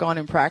need to work on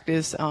in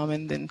practice,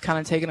 and then kind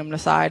of taking them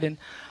aside and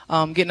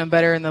getting them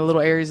better in the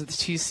little areas that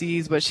she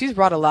sees. But she's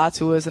brought a lot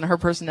to us, and her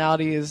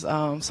personality is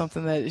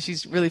something that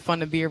she's really fun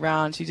to be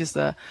around. She's just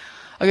a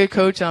good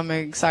coach, and I'm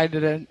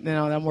excited that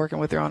I'm working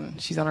with her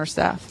she's on our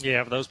staff.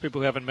 Yeah, for those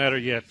people who haven't met her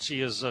yet,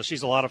 she's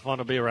a lot of fun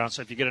to be around.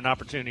 So if you get an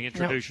opportunity,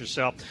 introduce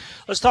yourself.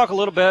 Let's talk a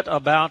little bit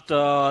about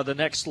the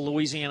next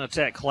Louisiana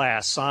Tech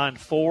class. Signed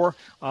 4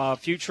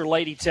 future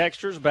Lady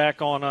Texters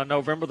back on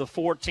November the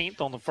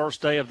 14th on the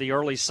first day of the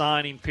early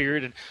signing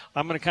period. And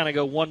I'm going to kind of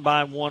go one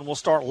by one. We'll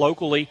start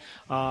locally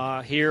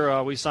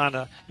here. We signed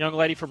a young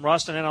lady from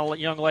Ruston and a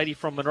young lady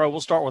from Monroe. We'll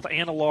start with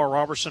Anna Laura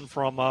Robertson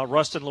from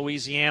Ruston,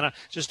 Louisiana.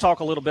 Just talk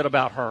a little bit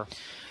about her.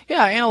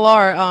 Yeah, Anna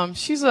Laura,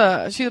 she's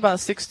about a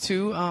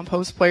 6'2"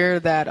 post player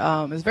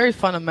that is very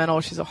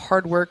fundamental. She's a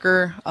hard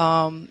worker.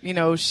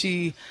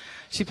 She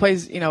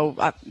plays,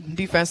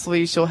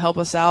 defensively. She'll help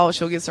us out.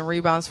 She'll get some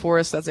rebounds for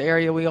us. That's an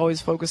area we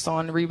always focus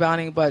on,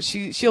 rebounding. But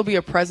she'll be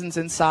a presence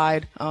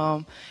inside,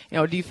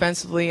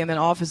 defensively, and then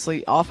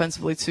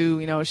offensively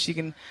too. She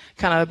can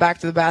kind of back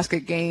to the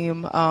basket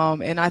game.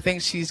 And I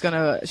think she's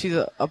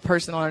a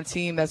person on our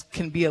team that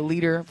can be a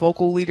leader,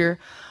 vocal leader.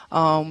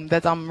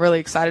 That I'm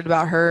really excited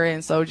about her,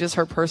 and so just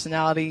her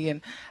personality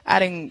and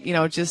adding,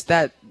 just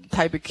that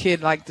type of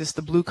kid, like just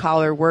the blue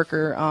collar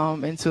worker,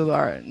 into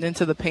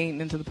the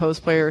paint, into the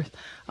post player,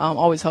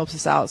 always helps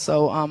us out.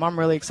 So I'm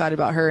really excited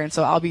about her, and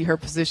so I'll be her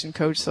position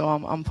coach. So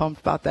I'm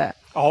pumped about that.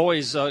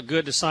 Always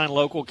good to sign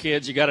local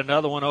kids. You got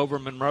another one over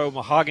in Monroe,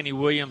 Mahogany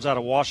Williams out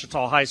of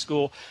Ouachita High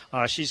School.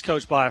 She's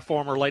coached by a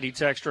former Lady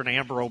Texter,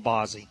 Amber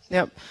Obazi.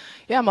 Yep.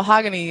 Yeah,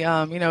 Mahogany,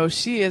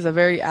 she is a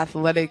very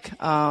athletic,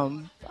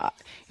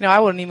 I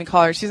wouldn't even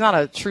call her, she's not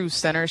a true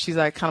center. She's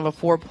like kind of a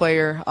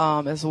 4-player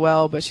as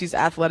well, but she's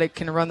athletic,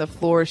 can run the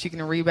floor, she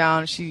can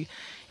rebound. She,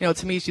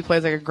 to me, she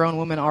plays like a grown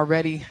woman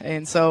already.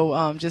 And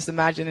so just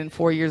imagine in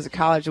 4 years of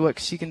college what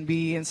she can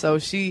be. And so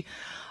she's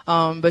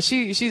one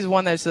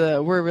that's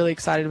we're really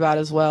excited about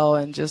as well,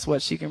 and just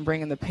what she can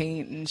bring in the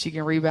paint, and she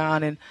can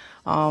rebound. And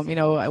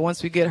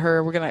once we get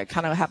her, we're gonna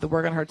kind of have to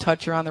work on her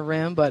touch around the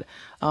rim. But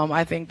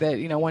I think that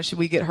once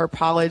we get her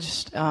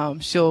polished,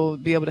 she'll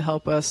be able to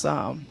help us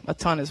a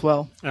ton as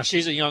well. Now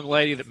she's a young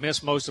lady that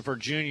missed most of her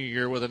junior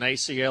year with an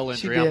ACL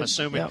injury. I'm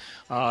assuming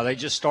they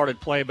just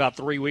started play about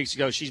 3 weeks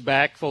ago. She's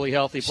back, fully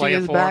healthy,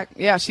 playing for back.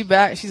 Yeah, she's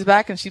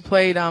back, and she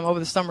played over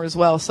the summer as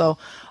well. So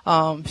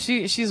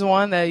she's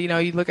one that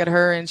you look at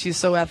her, and she's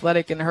so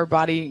athletic, and her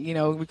body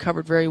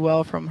recovered very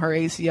well from her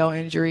ACL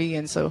injury,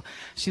 and so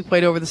she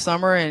played over the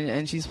summer,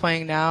 and she's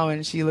playing now,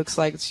 and she looks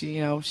like she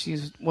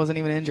wasn't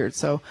even injured.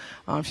 So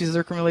she's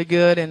looking really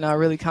good and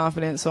really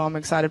confident. So I'm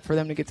excited for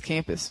them to get to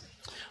campus.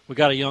 We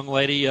got a young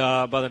lady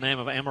by the name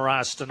of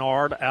Amarai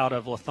Stenard out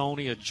of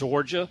Lithonia,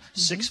 Georgia,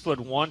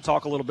 6'1".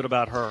 Talk a little bit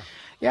about her.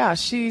 Yeah,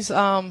 she's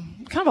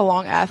kind of a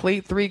long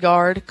athlete, 3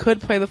 guard, could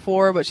play the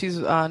 4, but she's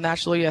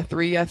naturally a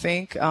 3, I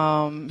think.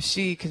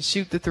 She can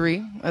shoot the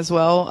 3 as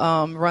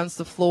well, runs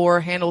the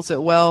floor, handles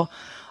it well.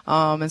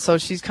 And so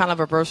she's kind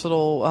of a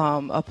versatile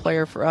a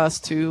player for us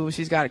too.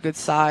 She's got a good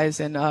size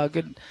and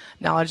good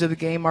knowledge of the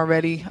game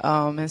already.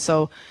 And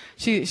so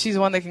she's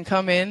one that can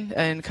come in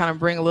and kind of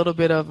bring a little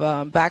bit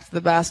of back to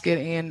the basket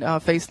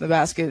and facing the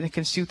basket, and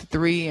can shoot the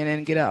three and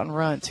then get out and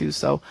run too.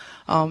 So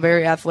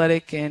very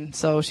athletic, and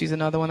so she's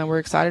another one that we're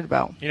excited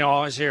about. You know, I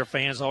always hear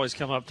fans always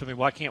come up to me,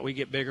 why can't we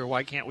get bigger?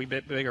 Why can't we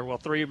get bigger? Well,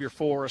 3 of your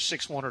 4 are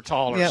 6'1" or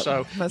taller. Yep,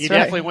 so that's you right.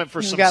 definitely went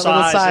for some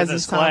size in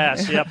this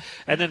class. Yep.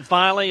 And then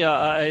finally,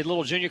 a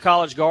little junior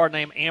college guard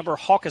named Amber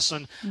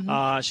Hawkinson,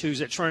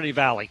 who's at Trinity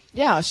Valley.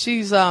 Yeah,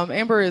 she's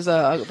Amber is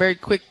a very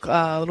quick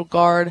little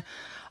guard.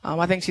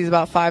 I think she's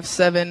about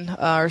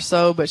 5'7" or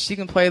so, but she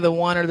can play the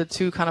 1 or the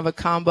 2, kind of a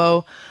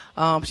combo.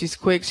 She's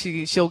quick.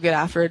 She'll get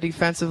after it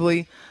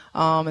defensively.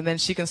 And then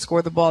she can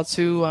score the ball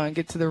too and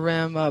get to the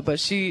rim. But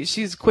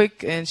she's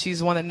quick, and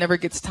she's one that never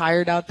gets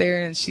tired out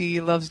there, and she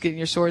loves getting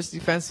your shorts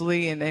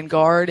defensively and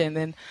guard. And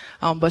then,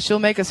 but she'll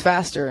make us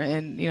faster,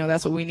 and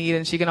that's what we need.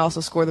 And she can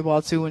also score the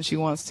ball too when she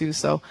wants to.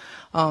 So,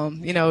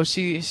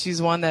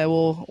 she's one that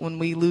will, when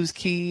we lose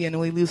Key and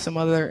we lose some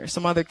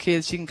other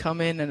kids, she can come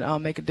in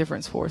and make a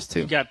difference for us too.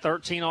 You got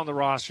 13 on the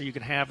roster. You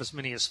can have as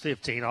many as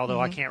 15.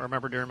 Although I can't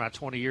remember during my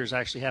 20 years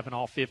actually having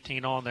all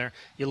 15 on there.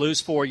 You lose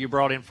 4, you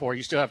brought in 4.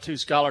 You still have 2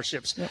 scholarships.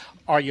 Yep.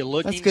 Are you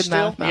looking That's good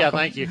still? math, yeah,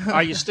 thank you.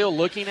 Are you still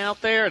looking out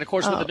there? And of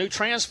course, with the new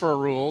transfer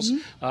rules,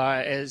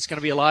 it's going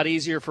to be a lot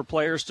easier for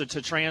players to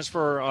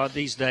transfer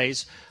these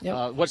days.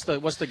 Yep. What's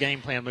the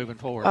game plan moving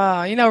forward?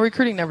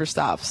 Recruiting never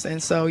stops,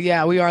 and so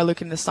we are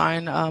looking to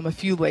sign a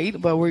few late,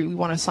 but we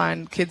want to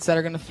sign kids that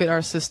are going to fit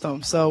our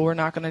system. So we're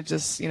not going to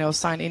just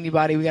sign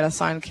anybody. We got to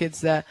sign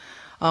kids that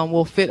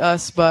will fit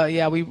us. But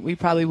we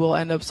probably will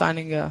end up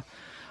signing a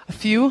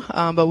few,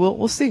 but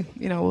we'll see.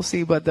 We'll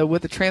see. But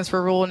with the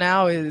transfer rule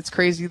now, it's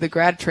crazy, the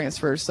grad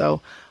transfers.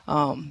 So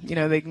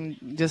they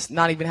can just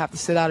not even have to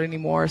sit out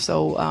anymore.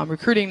 So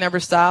recruiting never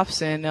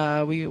stops,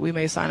 and we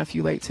may sign a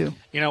few late too.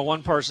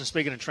 One person,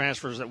 speaking of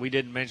transfers that we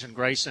didn't mention,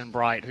 Grayson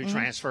Bright, who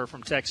transferred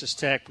from Texas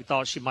Tech. We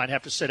thought she might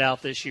have to sit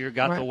out this year,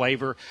 got the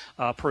waiver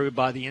approved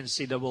by the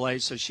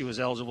NCAA, so she was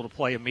eligible to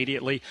play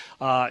immediately.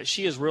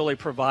 She has really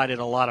provided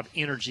a lot of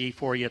energy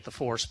for you at the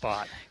 4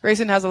 spot.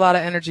 Grayson has a lot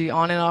of energy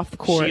on and off the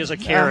court. She is a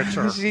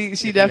character.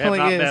 She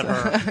definitely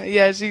is.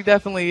 Yeah, she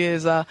definitely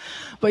is.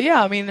 But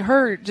yeah, I mean,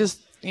 her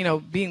just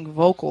being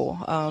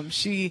vocal.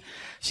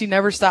 She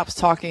never stops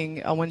talking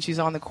when she's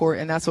on the court,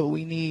 and that's what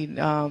we need.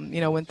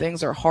 When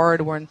things are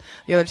hard, when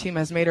the other team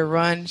has made her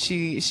run,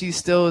 she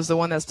still is the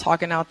one that's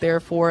talking out there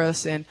for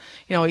us. And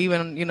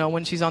even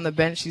when she's on the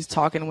bench, she's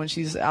talking. When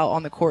she's out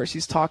on the court,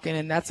 she's talking.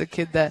 And that's a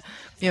kid that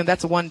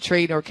that's one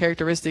trait or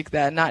characteristic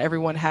that not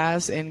everyone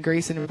has. And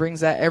Grayson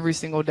brings that every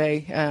single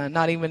day.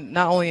 Not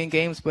only in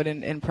games, but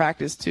in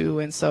practice too.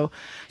 And so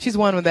she's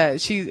one with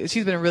that.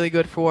 She's been really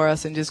good for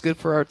us and just good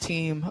for our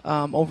team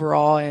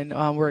overall.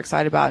 And we're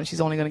excited about it. And she's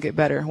only going to get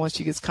better once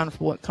she gets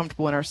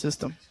comfortable in our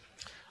system.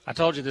 I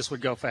told you this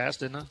would go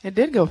fast, didn't I? It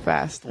did go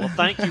fast. Well,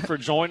 thank you for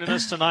joining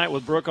us tonight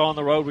with Brooke on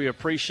the Road. We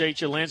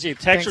appreciate you, Lindsay.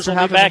 Texas will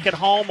be back at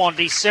home on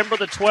December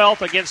the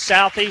 12th against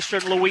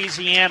Southeastern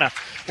Louisiana.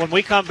 When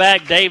we come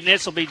back, Dave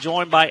Nitz will be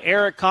joined by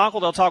Eric Conkle.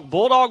 They'll talk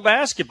Bulldog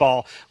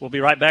basketball. We'll be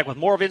right back with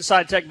more of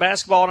Inside Tech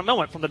Basketball in a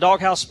moment from the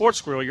Doghouse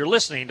Sports Grill. You're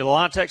listening to the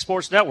Line Tech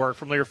Sports Network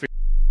from Learfield.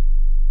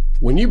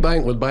 When you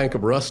bank with Bank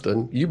of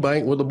Ruston, you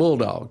bank with a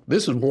Bulldog.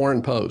 This is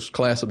Warren Post,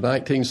 class of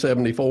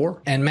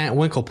 1974. And Matt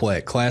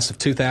Winklepleck, class of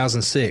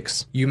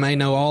 2006. You may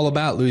know all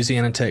about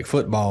Louisiana Tech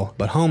football,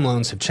 but home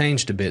loans have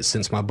changed a bit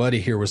since my buddy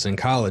here was in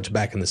college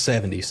back in the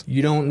 70s.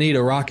 You don't need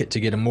a rocket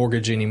to get a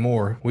mortgage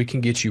anymore. We can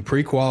get you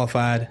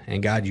pre-qualified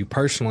and guide you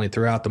personally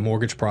throughout the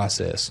mortgage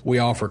process. We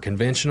offer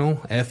conventional,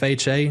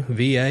 FHA,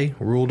 VA,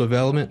 rural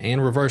development,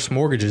 and reverse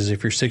mortgages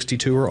if you're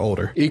 62 or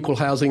older. Equal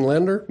housing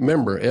lender,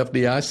 member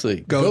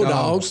FDIC. Go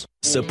Dogs!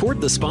 Support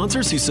the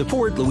sponsors who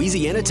support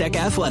Louisiana Tech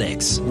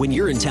Athletics. When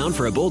you're in town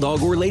for a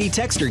Bulldog or Lady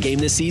Texter game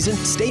this season,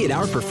 stay at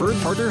our preferred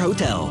partner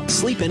hotel,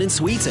 Sleep Inn and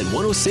Suites at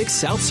 106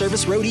 South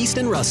Service Road East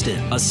in Ruston.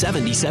 A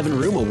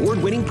 77-room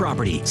award-winning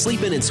property,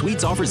 Sleep Inn and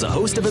Suites offers a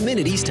host of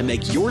amenities to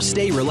make your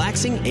stay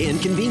relaxing and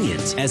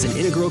convenient. As an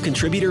integral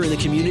contributor in the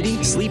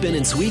community, Sleep Inn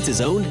and Suites is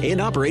owned and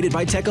operated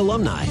by Tech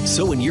alumni.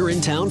 So when you're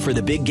in town for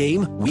the big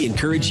game, we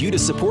encourage you to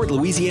support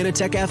Louisiana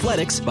Tech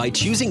Athletics by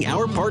choosing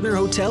our partner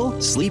hotel,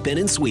 Sleep Inn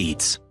and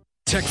Suites.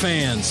 Tech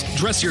fans,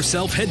 dress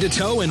yourself head to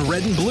toe in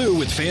red and blue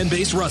with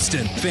Fanbase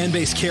Ruston.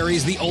 Fanbase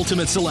carries the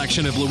ultimate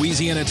selection of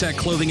Louisiana Tech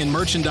clothing and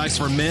merchandise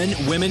for men,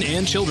 women,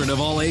 and children of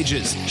all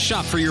ages.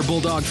 Shop for your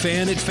Bulldog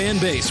fan at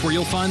Fanbase, where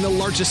you'll find the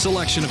largest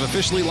selection of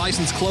officially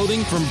licensed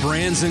clothing from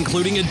brands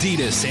including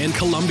Adidas and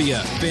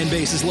Columbia.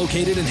 Fanbase is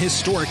located in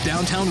historic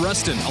downtown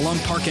Ruston along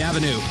Park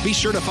Avenue. Be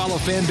sure to follow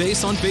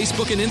Fanbase on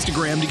Facebook and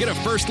Instagram to get a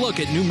first look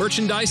at new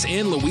merchandise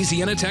and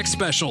Louisiana Tech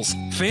specials.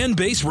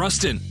 Fanbase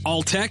Ruston.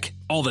 All tech,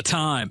 all the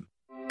time.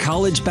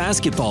 College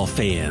basketball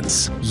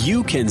fans,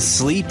 you can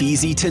sleep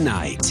easy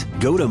tonight.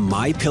 Go to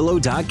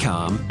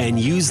MyPillow.com and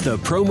use the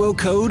promo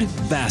code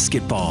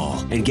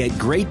BASKETBALL and get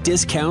great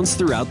discounts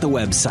throughout the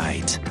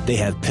website. They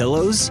have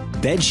pillows,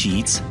 bed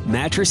sheets,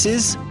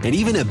 mattresses, and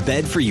even a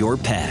bed for your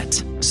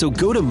pet. So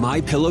go to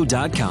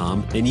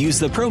MyPillow.com and use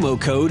the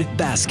promo code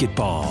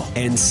BASKETBALL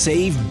and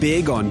save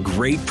big on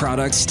great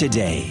products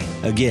today.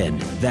 Again,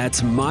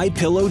 that's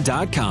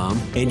MyPillow.com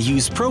and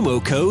use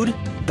promo code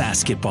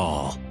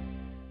BASKETBALL.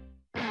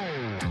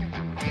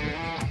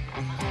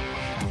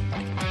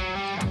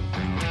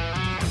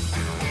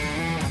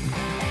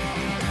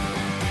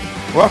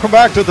 Welcome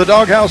back to the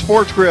Doghouse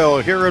Sports Grill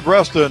here at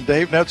Ruston.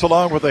 Dave Netz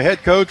along with the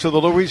head coach of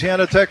the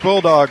Louisiana Tech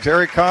Bulldogs,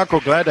 Eric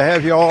Conkle. Glad to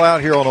have you all out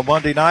here on a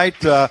Monday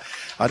night. I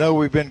know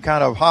we've been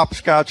kind of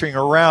hopscotching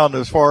around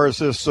as far as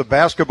this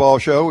basketball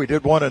show. We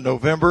did one in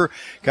November,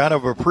 kind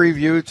of a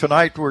preview.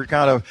 Tonight we're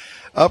kind of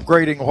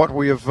upgrading what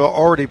we have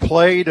already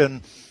played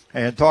and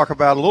talk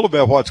about a little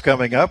bit of what's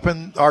coming up.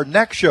 And our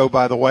next show,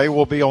 by the way,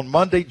 will be on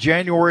Monday,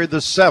 January the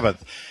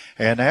 7th.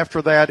 And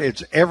after that,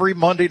 it's every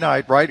Monday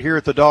night right here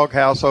at the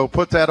Doghouse. So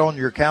put that on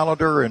your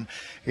calendar and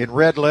in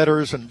red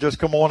letters and just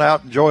come on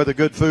out and enjoy the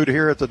good food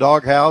here at the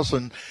Doghouse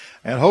and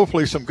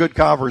hopefully some good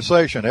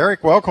conversation.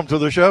 Eric, welcome to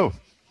the show.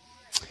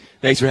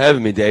 Thanks for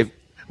having me, Dave.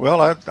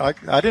 Well, I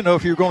didn't know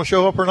if you were going to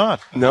show up or not.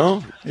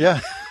 No? Yeah.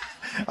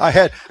 I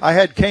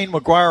had Kane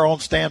McGuire on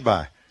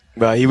standby.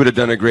 Well, he would have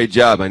done a great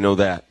job. I know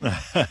that.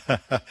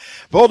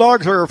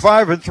 Bulldogs are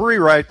 5-3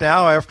 right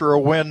now after a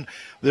win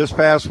this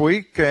past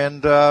week.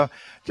 And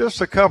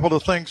just a couple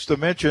of things to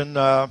mention.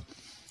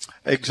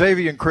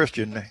 Xavier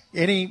Christian,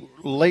 any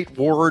late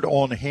word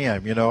on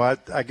him? You know,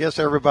 I guess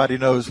everybody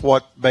knows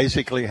what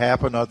basically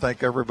happened. I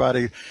think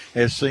everybody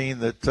has seen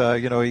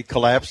that, he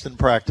collapsed in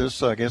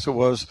practice. I guess it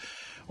was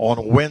on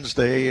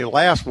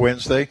last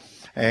Wednesday,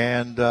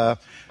 and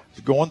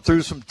going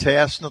through some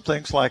tests and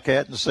things like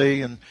that and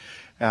see. And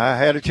I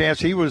had a chance.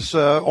 He was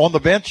on the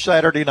bench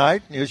Saturday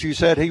night. As you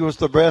said, he was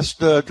the best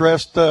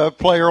dressed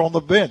player on the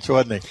bench,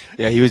 wasn't he?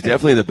 Yeah, he was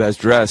definitely the best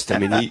dressed. I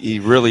mean, he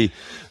really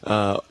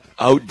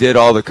outdid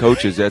all the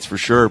coaches, that's for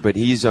sure. But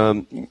he's,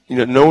 no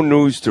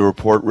news to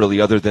report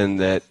really other than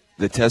that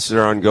the tests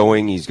are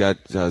ongoing. He's got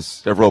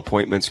several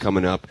appointments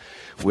coming up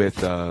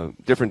with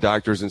different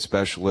doctors and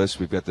specialists.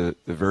 We've got the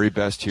very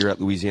best here at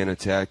Louisiana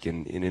Tech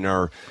and in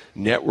our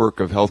network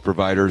of health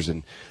providers.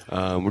 And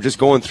we're just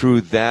going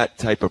through that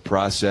type of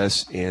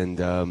process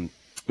and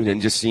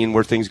just seeing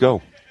where things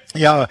go.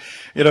 Yeah,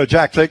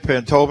 Jack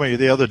Thigpen told me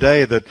the other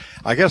day that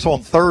I guess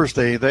on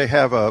Thursday they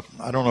have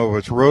I don't know if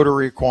it's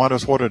Rotary,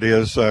 Qantas, what it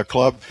is,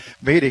 club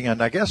meeting,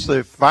 and I guess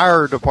the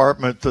fire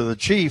department, the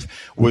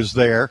chief was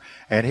there,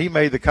 and he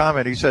made the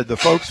comment, he said the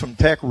folks from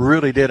Tech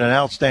really did an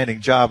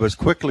outstanding job as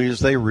quickly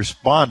as they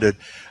responded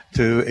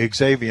to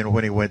Xavier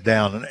when he went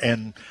down,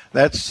 and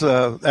that's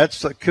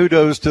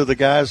kudos to the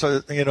guys,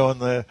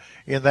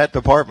 in that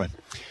department.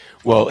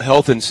 Well,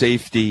 health and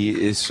safety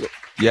is,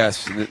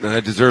 yes,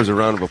 that deserves a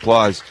round of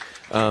applause.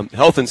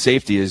 Health and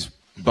safety is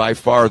by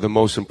far the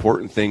most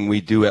important thing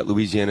we do at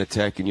Louisiana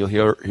Tech, and you'll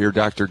hear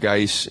Dr.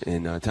 Geis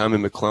and Tommy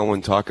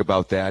McClellan talk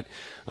about that.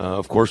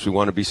 Of course, we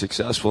want to be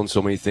successful in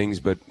so many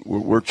things, but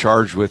we're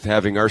charged with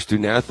having our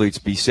student athletes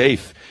be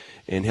safe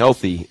and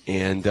healthy,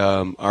 and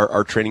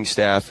our training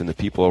staff and the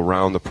people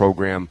around the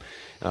program,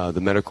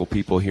 the medical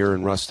people here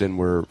in Ruston,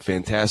 were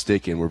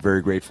fantastic, and we're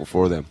very grateful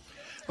for them.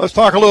 Let's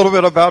talk a little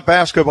bit about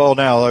basketball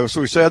now. As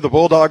we said, the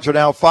Bulldogs are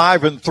now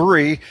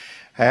 5-3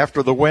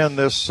 after the win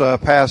this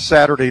past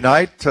Saturday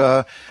night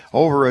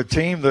over a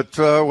team that,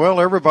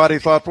 everybody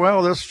thought,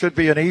 this should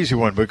be an easy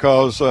one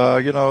because,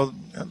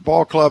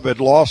 ball club had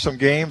lost some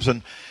games,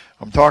 and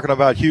I'm talking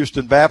about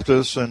Houston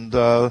Baptist,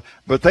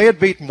 but they had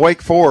beaten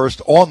Wake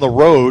Forest on the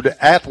road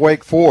at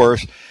Wake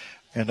Forest,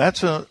 and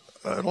that's an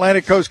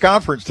Atlantic Coast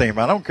Conference team.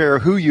 I don't care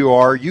who you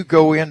are, you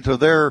go into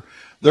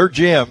their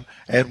gym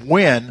and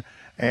win.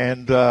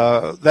 And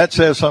that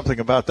says something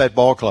about that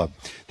ball club.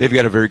 They've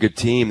got a very good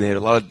team. They had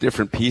a lot of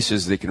different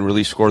pieces that can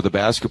really score the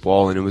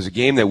basketball. And it was a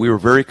game that we were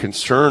very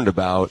concerned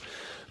about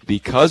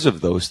because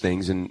of those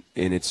things. And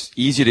it's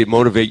easy to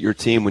motivate your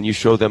team when you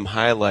show them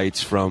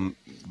highlights from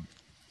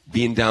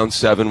being down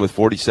 7 with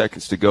 40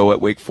 seconds to go at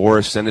Wake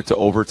Forest, send it to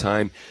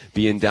overtime,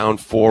 being down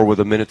 4 with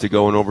a minute to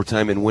go in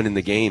overtime and winning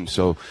the game.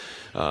 So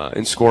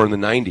and score in the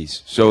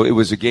 90s. So it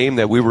was a game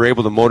that we were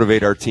able to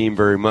motivate our team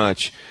very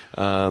much,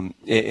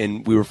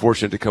 and we were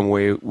fortunate to come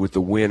away with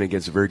the win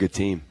against a very good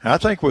team. I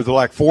think with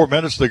like 4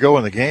 minutes to go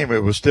in the game,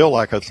 it was still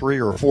like a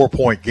 3 or 4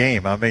 point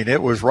game. I mean,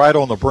 it was right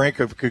on the brink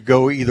of could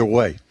go either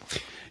way.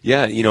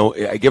 Yeah,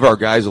 I give our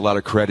guys a lot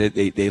of credit.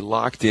 They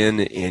locked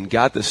in and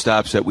got the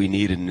stops that we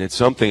needed, and it's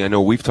something I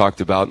know we've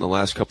talked about in the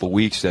last couple of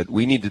weeks that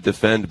we need to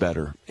defend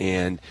better.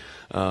 And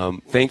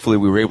thankfully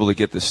we were able to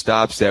get the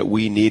stops that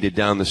we needed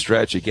down the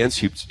stretch against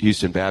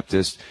Houston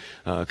Baptist,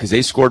 because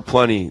they scored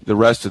plenty the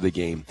rest of the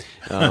game.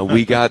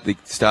 We got the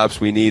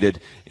stops we needed,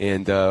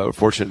 and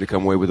fortunate to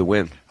come away with a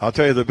win. I'll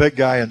tell you, the big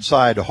guy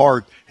inside,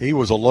 Hart, he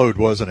was a load,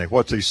 wasn't he?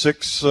 What's he,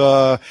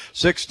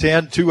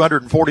 6'10",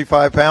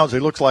 245 pounds? He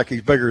looks like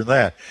he's bigger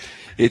than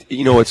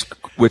that.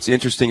 What's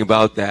interesting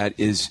about that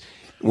is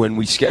when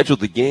we scheduled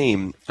the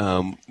game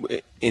and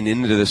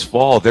into this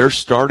fall, their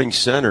starting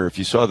center, if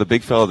you saw the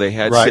big fellow they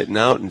had sitting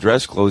out in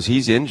dress clothes,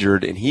 he's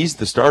injured, and he's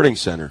the starting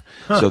center.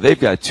 So they've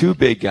got two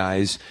big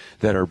guys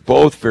that are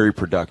both very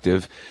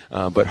productive.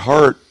 But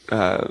Hart,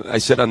 I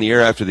said on the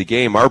air after the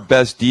game, our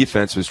best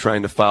defense was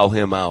trying to foul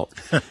him out.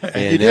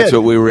 And that's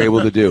what we were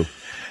able to do.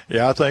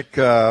 Yeah, I think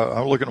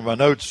I'm looking at my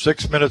notes,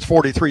 6 minutes,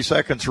 43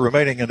 seconds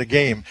remaining in the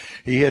game.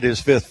 He hit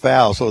his fifth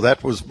foul, so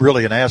that was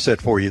really an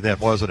asset for you then,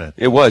 wasn't it?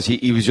 It was.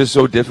 He was just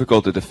so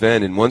difficult to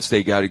defend, and once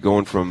they got it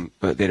going from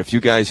they had a few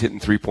guys hitting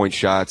three-point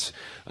shots.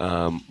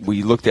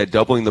 We looked at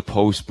doubling the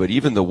post, but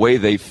even the way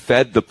they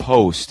fed the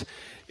post,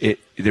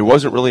 there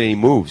wasn't really any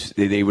moves.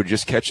 They would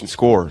just catch and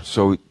score.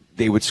 So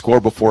they would score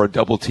before a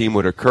double team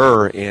would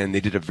occur, and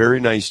they did a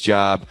very nice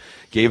job.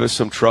 Gave us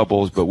some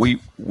troubles, but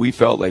we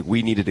felt like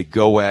we needed to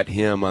go at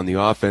him on the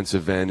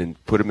offensive end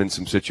and put him in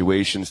some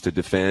situations to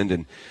defend,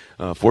 and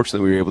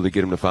fortunately we were able to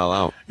get him to foul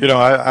out. You know,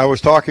 I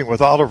was talking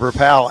with Oliver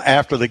Powell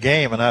after the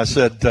game, and I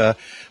said,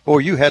 boy,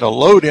 you had a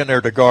load in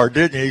there to guard,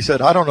 didn't you? He said,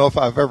 I don't know if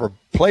I've ever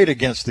played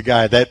against a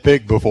guy that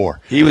big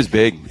before. He was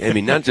big. I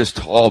mean, not just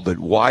tall, but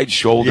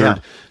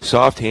wide-shouldered,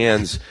 soft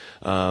hands.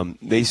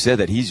 They said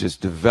that he's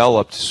just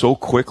developed so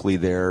quickly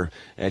there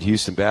at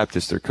Houston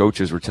Baptist. Their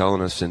coaches were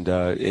telling us, and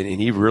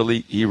he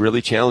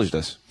really challenged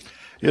us.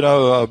 You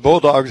know,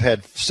 Bulldogs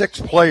had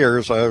 6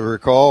 players, I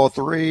recall,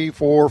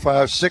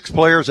 6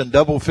 players in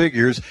double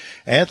figures.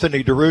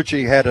 Anthony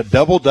DeRucci had a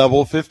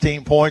double-double,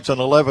 15 points and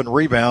 11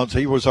 rebounds.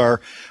 He was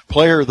our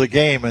player of the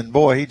game, and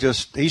boy,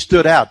 he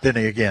stood out,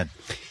 didn't he, again?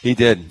 He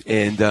did,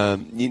 and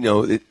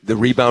the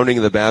rebounding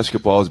of the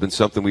basketball has been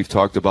something we've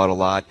talked about a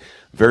lot.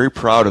 Very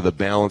proud of the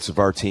balance of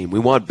our team. We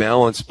want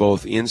balance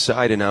both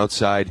inside and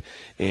outside,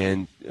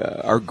 and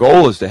our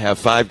goal is to have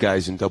 5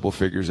 guys in double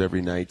figures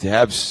every night. To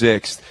have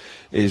 6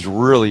 is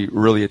really,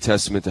 really a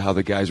testament to how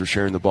the guys were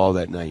sharing the ball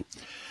that night.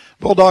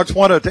 Bulldogs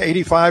won it to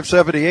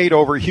 85-78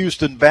 over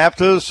Houston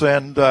Baptist,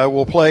 and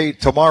will play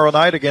tomorrow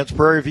night against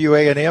Prairie View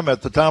A&M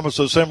at the Thomas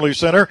Assembly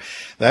Center.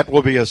 That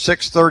will be a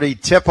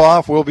 6:30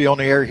 tip-off. We'll be on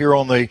the air here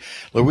on the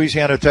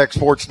Louisiana Tech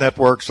Sports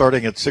Network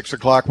starting at 6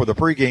 o'clock with a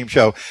pregame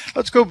show.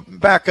 Let's go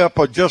back up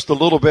just a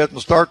little bit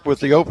and start with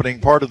the opening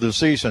part of the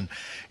season.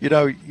 You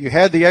know, you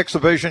had the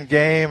exhibition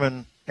game,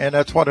 and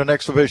that's what an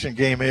exhibition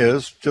game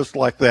is, just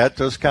like that,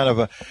 just kind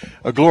of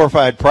a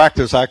glorified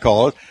practice, I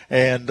call it.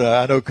 And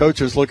I know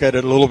coaches look at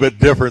it a little bit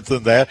different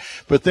than that.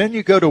 But then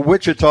you go to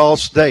Wichita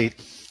State,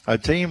 a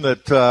team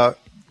that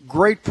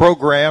great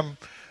program,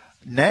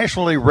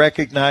 nationally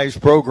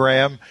recognized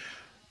program.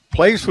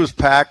 Place was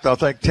packed, I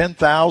think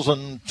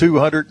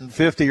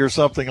 10,250 or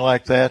something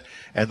like that,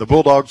 and the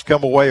Bulldogs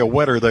come away a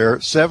winner there,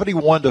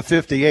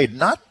 71-58.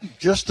 Not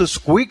just a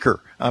squeaker.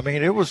 I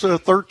mean, it was a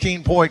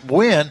 13-point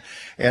win,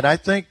 and I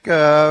think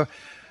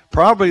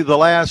probably the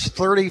last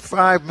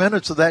 35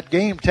 minutes of that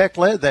game, Tech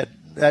led that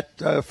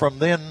from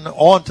then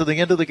on to the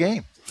end of the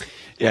game.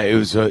 Yeah, it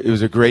was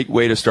a great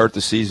way to start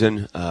the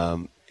season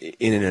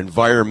in an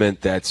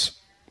environment that's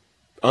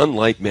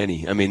unlike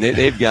many. I mean,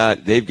 they've got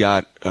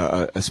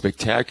a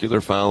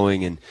spectacular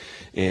following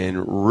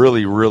and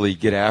really, really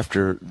get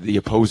after the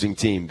opposing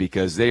team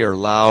because they are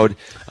loud.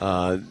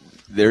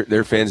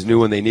 Their fans knew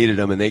when they needed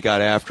them, and they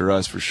got after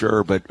us for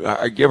sure. But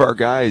I give our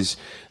guys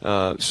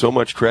so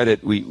much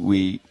credit.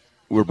 We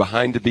were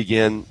behind to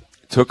begin,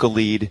 took a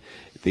lead.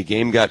 The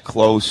game got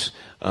close.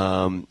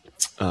 Daquan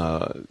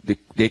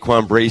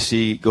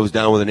Bracey goes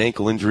down with an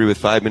ankle injury with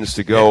 5 minutes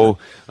to go.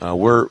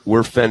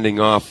 We're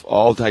fending off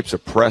all types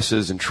of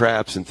presses and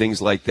traps and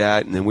things like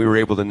that, and then we were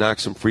able to knock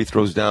some free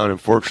throws down.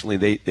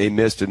 Unfortunately, they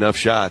missed enough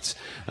shots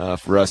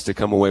for us to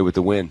come away with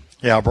the win.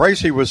 Yeah,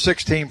 Bracey was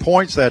 16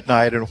 points that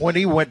night, and when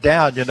he went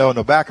down, in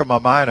the back of my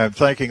mind, I'm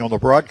thinking on the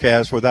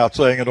broadcast without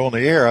saying it on the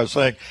air, I was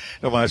saying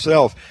to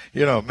myself,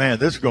 man,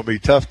 this is going to be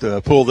tough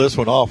to pull this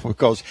one off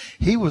because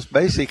he was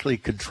basically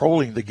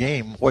controlling the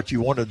game, what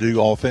you want to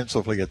do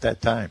offensively at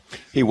that time.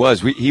 He was.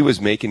 He was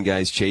making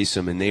guys chase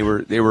him, and they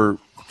were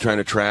trying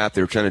to trap.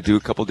 They were trying to do a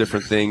couple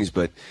different things,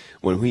 but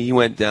when he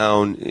went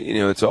down,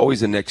 it's always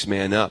the next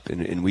man up,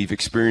 and we've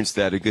experienced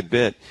that a good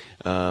bit.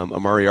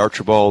 Amari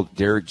Archibald,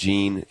 Derek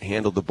Jean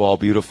handled the ball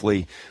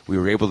beautifully. We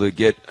were able to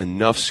get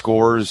enough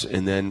scores,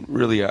 and then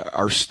really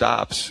our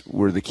stops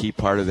were the key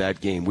part of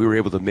that game. We were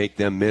able to make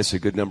them miss a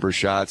good number of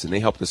shots, and they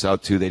helped us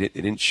out too. They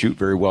didn't shoot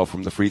very well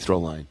from the free throw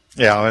line.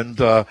 Yeah, and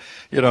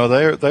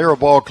they're a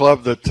ball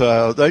club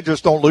that they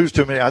just don't lose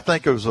too many. I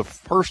think it was the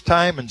first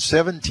time in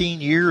 17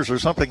 years or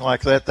something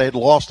like that they'd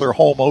lost their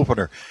home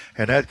opener,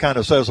 and that kind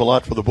of says a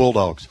lot for the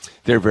Bulldogs.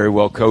 They're very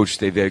well coached.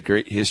 They've had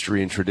great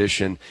history and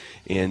tradition,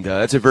 and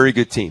that's a very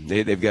good team.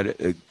 They've got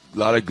a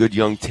lot of good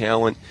young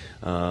talent.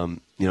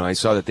 I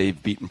saw that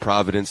they've beaten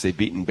Providence, they've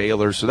beaten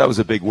Baylor, so that was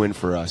a big win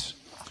for us.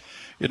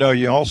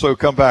 You also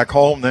come back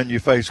home, then you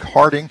face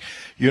Harding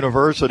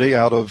University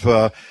out of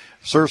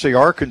Searcy,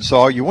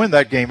 Arkansas. You win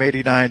that game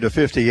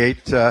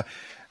 89-58.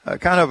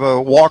 Kind of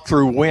a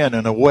walk-through win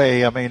in a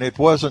way. I mean, it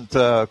wasn't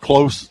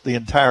close the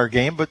entire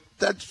game, but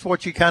that's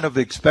what you kind of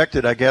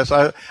expected, I guess.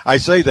 I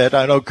say that.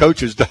 I know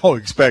coaches don't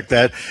expect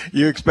that.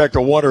 You expect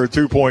a 1 or a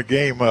 2 point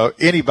game,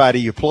 anybody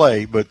you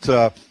play, but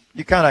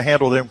you kind of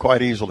handled them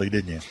quite easily,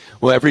 didn't you?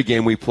 Well, every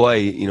game we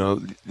play,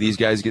 these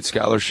guys get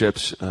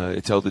scholarships.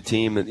 To tell the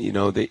team, and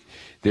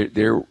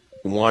they're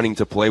wanting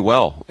to play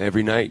well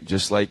every night,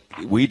 just like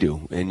we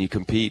do, and you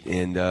compete.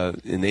 And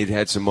they'd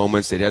had some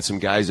moments. They'd had some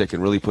guys that can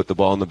really put the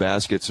ball in the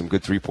basket, some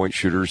good 3-point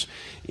shooters.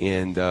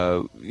 And,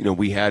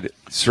 we had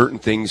certain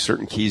things,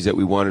 certain keys that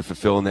we wanted to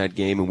fulfill in that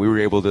game, and we were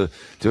able to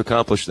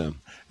accomplish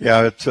them.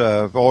 Yeah,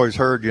 I've always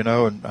heard,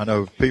 and I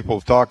know people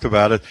have talked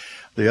about it.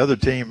 The other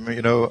team,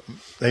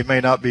 they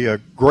may not be a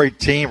great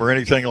team or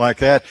anything like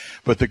that,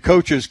 but the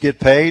coaches get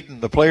paid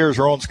and the players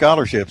are on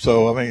scholarship.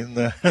 So, I mean,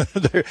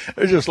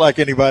 they're just like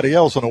anybody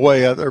else in a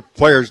way. Their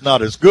players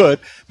not as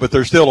good, but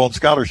they're still on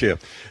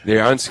scholarship.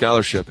 They're on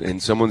scholarship,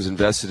 and someone's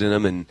invested in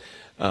them. And,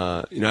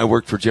 I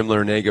worked for Jim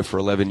Larinaga for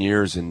 11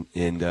 years, and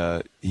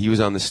he was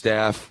on the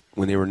staff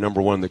when they were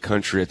number 1 in the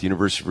country at the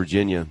University of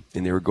Virginia,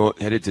 and they were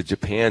headed to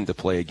Japan to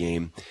play a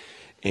game.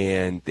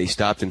 And they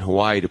stopped in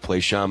Hawaii to play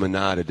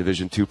Chaminade, a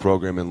Division II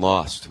program, and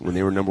lost when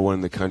they were number 1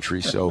 in the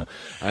country. So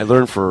I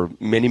learned for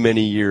many,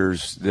 many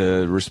years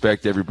to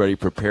respect everybody,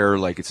 prepare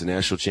like it's a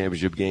national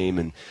championship game.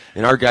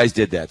 And our guys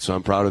did that, so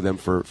I'm proud of them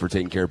for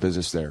taking care of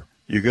business there.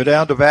 You go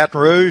down to Baton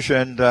Rouge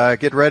and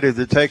get ready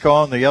to take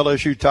on the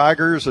LSU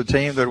Tigers, a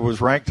team that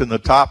was ranked in the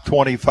top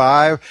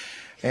 25.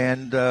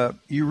 And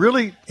you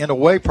really, in a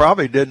way,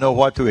 probably didn't know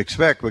what to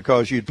expect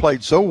because you'd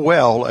played so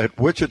well at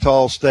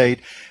Wichita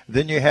State.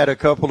 Then you had a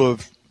couple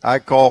of, I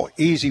call,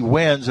 easy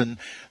wins, and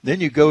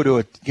then you go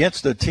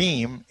against a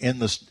team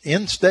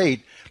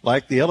in-state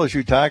like the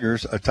LSU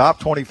Tigers, a top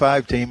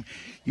 25 team.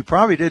 You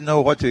probably didn't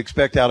know what to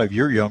expect out of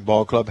your young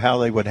ball club, how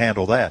they would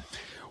handle that.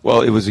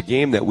 Well, it was a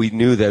game that we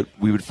knew that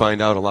we would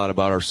find out a lot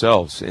about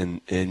ourselves,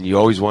 and you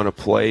always want to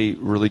play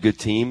really good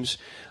teams.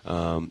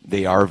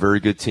 They are a very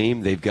good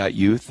team. They've got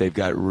youth. They've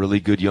got really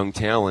good young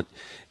talent,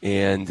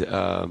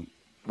 and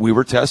we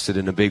were tested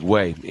in a big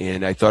way,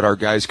 and I thought our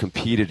guys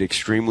competed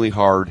extremely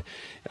hard.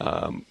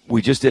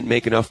 We just didn't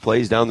make enough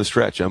plays down the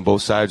stretch on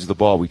both sides of the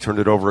ball. We turned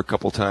it over a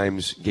couple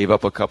times, gave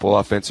up a couple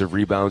offensive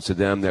rebounds to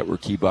them that were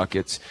key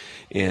buckets,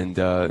 and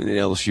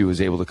LSU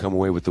was able to come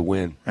away with the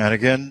win. And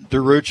again,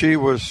 DiRucci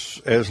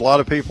was, as a lot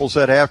of people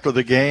said after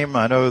the game,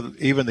 I know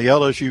even the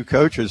LSU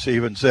coaches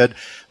even said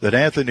that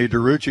Anthony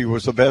DiRucci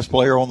was the best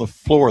player on the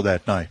floor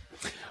that night.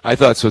 I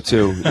thought so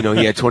too.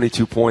 He had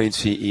 22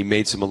 points. He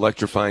made some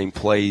electrifying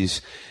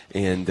plays,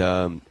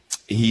 and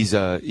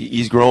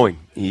he's growing.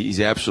 He's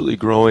absolutely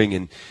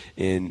growing,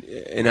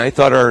 and I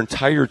thought our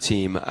entire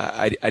team.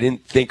 I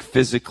didn't think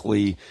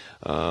physically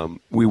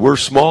we were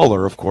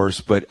smaller, of course,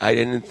 but I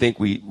didn't think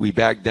we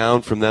backed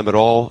down from them at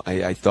all.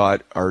 I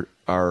thought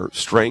our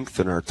strength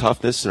and our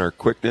toughness and our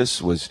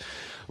quickness was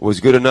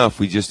good enough.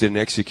 We just didn't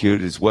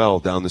execute it as well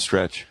down the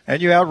stretch.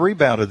 And you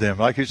out-rebounded them.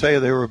 Like you say,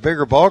 they were a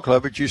bigger ball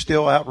club, but you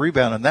still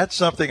out-rebounded. And that's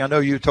something I know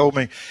you told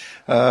me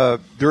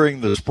during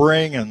the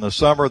spring and the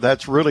summer.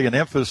 That's really an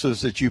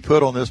emphasis that you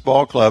put on this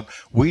ball club.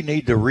 We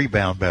need to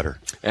rebound better.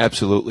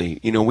 Absolutely.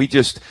 We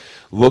just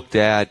looked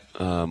at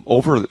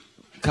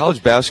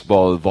college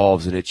basketball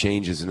evolves and it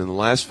changes. And in the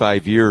last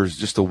 5 years,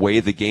 just the way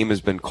the game has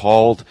been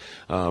called,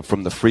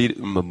 from the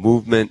freedom of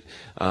movement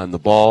on the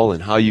ball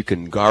and how you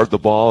can guard the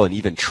ball and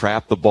even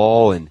trap the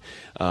ball. And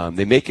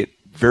they make it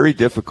very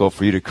difficult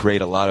for you to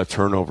create a lot of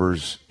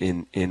turnovers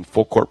in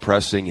full court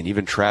pressing and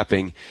even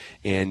trapping.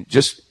 And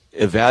just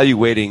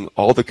evaluating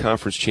all the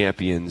conference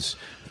champions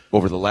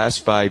over the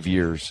last 5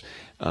 years,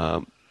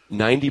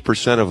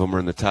 90% of them are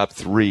in the top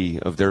 3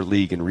 of their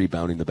league in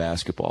rebounding the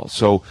basketball.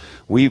 So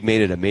we've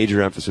made it a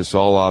major emphasis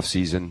all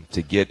offseason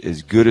to get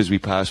as good as we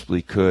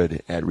possibly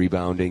could at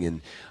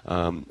rebounding,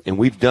 and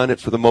we've done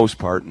it for the most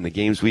part. In the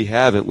games we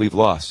haven't, we've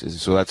lost.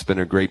 So that's been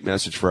a great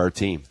message for our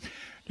team.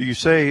 Do you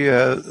say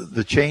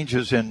the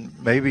changes in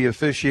maybe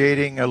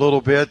officiating a little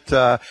bit,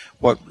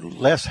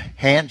 less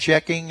hand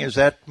checking? Is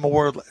that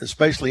more,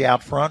 especially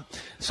out front?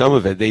 Some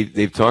of it.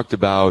 They've talked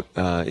about,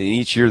 and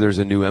each year there's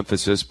a new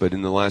emphasis, but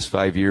in the last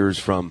 5 years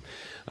from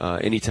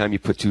anytime you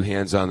put 2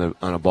 hands on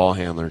a ball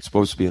handler, it's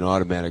supposed to be an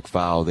automatic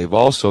foul. They've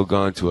also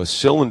gone to a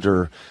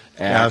cylinder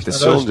act, a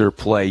cylinder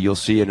play. You'll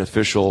see an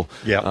official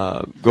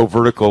go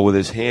vertical with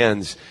his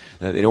hands.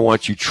 They don't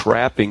want you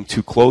trapping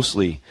too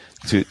closely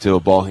to a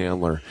ball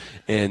handler.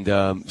 And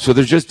so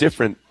there's just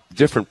different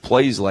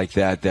plays like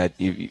that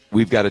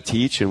we've got to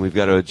teach and we've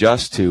got to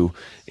adjust to.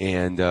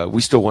 And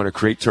we still want to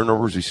create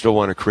turnovers. We still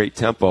want to create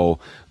tempo.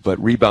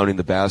 But rebounding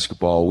the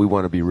basketball, we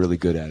want to be really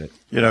good at it.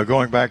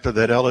 Going back to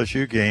that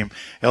LSU game,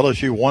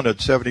 LSU won at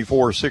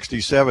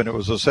 74-67. It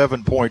was a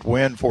 7-point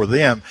win for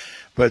them.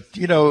 But,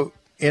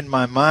 in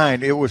my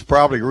mind, it was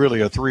probably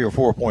really a 3 or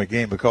 4 point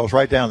game because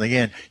right down the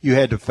end, you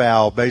had to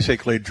foul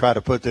basically to try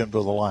to put them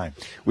to the line.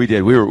 We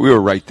did. We were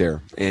right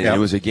there. And It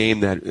was a game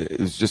that it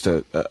was just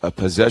a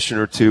possession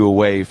or two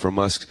away from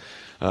us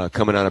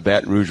coming out of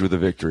Baton Rouge with a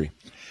victory.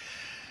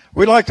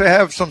 We'd like to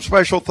have some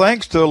special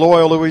thanks to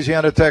loyal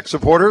Louisiana Tech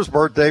supporters,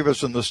 Bert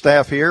Davis and the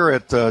staff here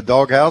at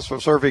Doghouse for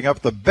serving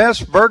up the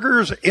best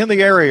burgers in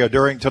the area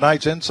during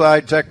tonight's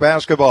Inside Tech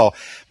basketball.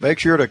 Make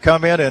sure to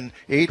come in and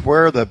eat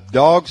where the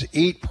dogs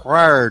eat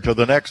prior to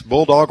the next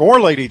Bulldog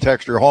or Lady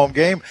Texter home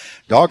game.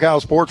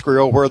 Doghouse Sports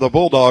Grill, where the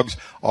Bulldogs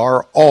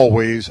are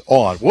always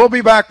on. We'll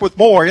be back with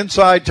more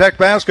Inside Tech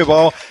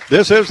basketball.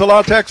 This is the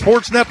La Tech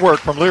Sports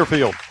Network from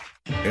Learfield.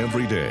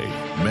 Every day,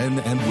 men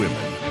and women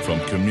from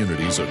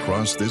communities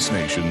across this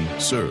nation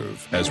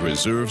serve as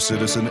Reserve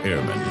Citizen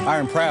Airmen. I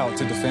am proud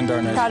to defend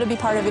our nation. Proud to be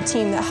part of a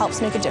team that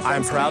helps make a difference. I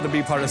am proud to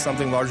be part of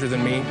something larger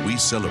than me. We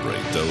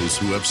celebrate those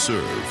who have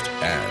served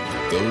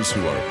and those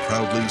who are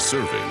proudly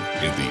serving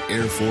in the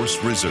Air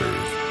Force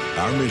Reserve.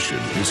 Our mission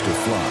is to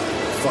fly,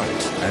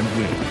 fight, and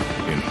win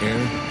in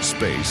air,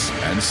 space,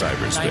 and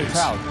cyberspace. I am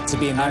proud to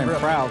be a member. I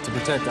am proud to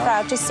protect our...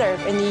 Proud to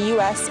serve in the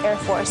U.S. Air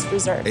Force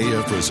Reserve.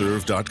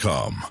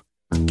 AFReserve.com.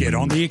 Get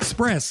on the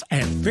Express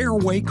at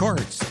Fairway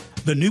Carts.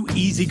 The new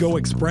E-Z-GO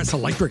Express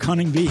electric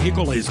hunting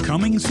vehicle is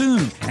coming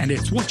soon, and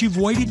it's what you've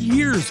waited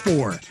years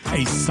for.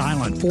 A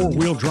silent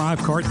four-wheel drive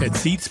cart that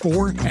seats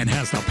four and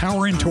has the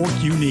power and torque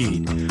you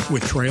need.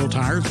 With trail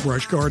tires,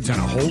 brush guards, and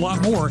a whole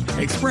lot more,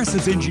 Express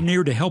is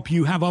engineered to help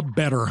you have a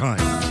better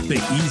hunt. The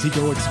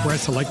E-Z-GO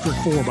Express electric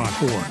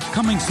 4x4,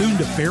 coming soon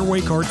to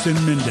Fairway Carts in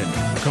Minden.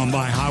 Come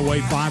by Highway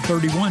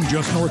 531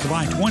 just north of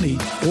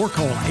I-20 or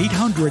call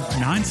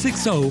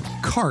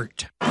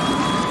 800-960-CART.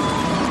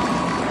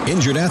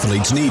 Injured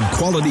athletes need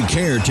quality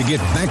care to get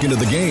back into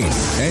the game.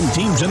 And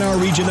teams in our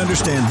region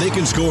understand they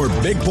can score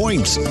big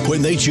points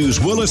when they choose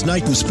Willis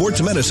Knighton Sports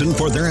Medicine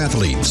for their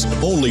athletes.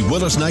 Only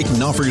Willis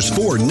Knighton offers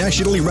 4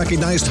 nationally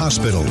recognized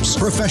hospitals,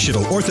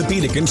 professional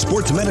orthopedic and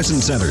sports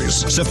medicine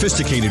centers,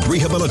 sophisticated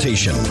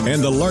rehabilitation,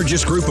 and the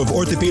largest group of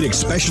orthopedic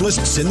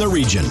specialists in the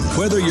region.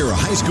 Whether you're a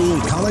high school,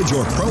 college,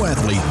 or pro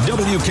athlete,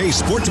 WK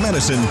Sports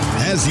Medicine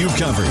has you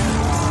covered.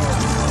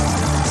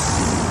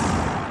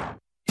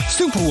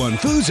 Super One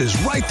Foods is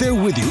right there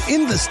with you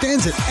in the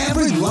stands at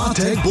every La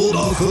Tech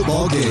Bulldog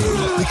football game.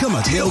 Become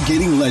a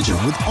tailgating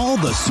legend with all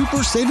the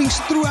super savings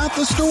throughout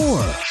the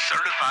store.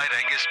 Certified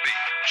Angus beef,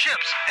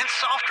 chips, and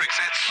soft drinks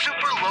at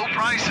super low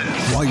prices.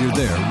 While you're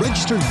there,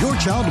 register your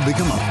child to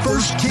become a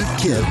First Kick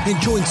Kid and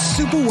join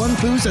Super One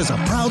Foods as a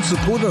proud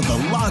supporter of the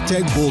La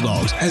Tech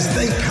Bulldogs as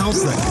they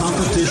pounce the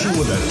competition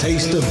with a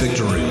taste of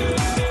victory.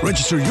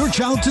 Register your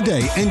child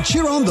today and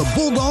cheer on the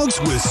Bulldogs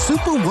with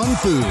Super One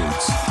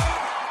Foods.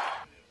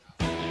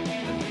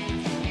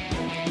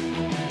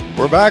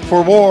 We're back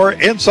for more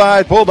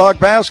Inside Bulldog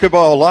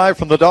Basketball live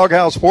from the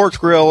Doghouse Sports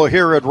Grill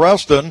here at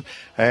Ruston.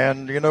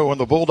 And, you know, when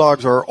the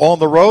Bulldogs are on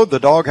the road, the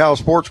Doghouse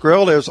Sports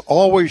Grill is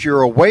always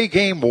your away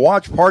game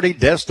watch party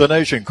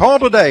destination. Call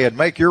today and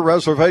make your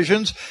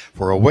reservations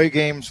for away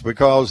games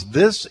because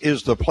this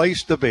is the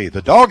place to be.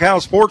 The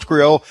Doghouse Sports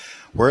Grill,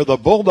 where the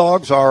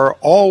Bulldogs are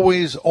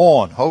always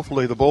on.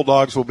 Hopefully the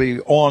Bulldogs will be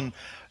on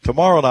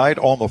tomorrow night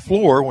on the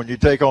floor when you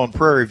take on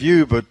Prairie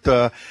View, but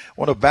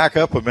want to back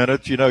up a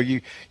minute. You know,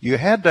 you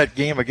had that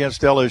game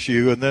against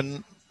LSU, and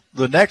then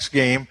the next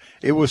game,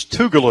 it was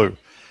Tougaloo.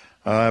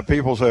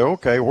 People say,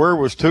 okay, where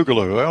was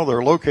Tougaloo? Well,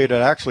 they're located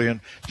actually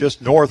in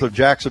just north of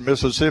Jackson,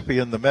 Mississippi,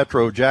 in the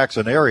Metro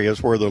Jackson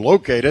areas where they're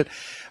located.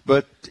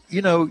 But,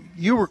 you know,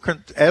 you were,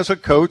 as a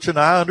coach, and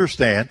I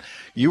understand,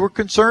 you were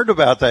concerned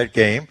about that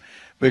game.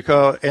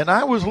 And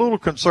I was a little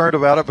concerned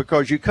about it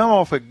because you come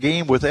off a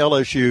game with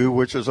LSU,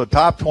 which is a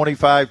top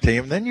 25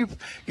 team. Then you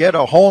get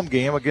a home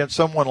game against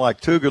someone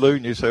like Tougaloo,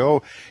 and you say,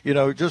 oh, you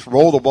know, just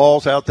roll the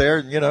balls out there,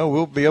 and, you know,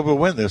 we'll be able to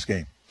win this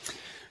game.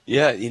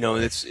 Yeah, you know,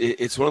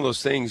 it's one of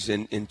those things.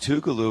 In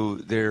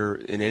Tougaloo, they're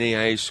an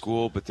NAIA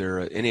school, but they're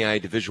an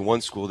NAIA Division I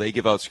school. They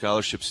give out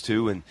scholarships,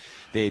 too, and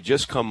they had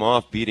just come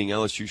off beating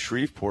LSU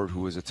Shreveport,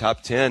 who was a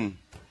top 10,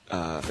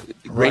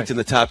 ranked in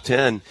the top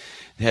 10.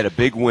 They had a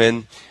big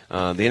win. They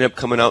ended up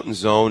coming out in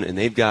zone, and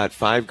they've got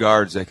 5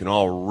 guards that can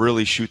all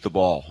really shoot the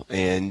ball.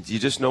 And you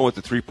just know with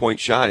the three-point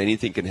shot,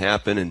 anything can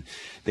happen. And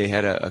they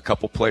had a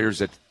couple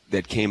players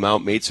that came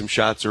out, made some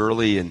shots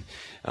early, and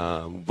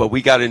but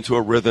we got into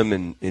a rhythm,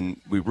 and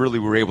we really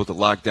were able to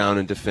lock down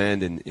and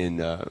defend, and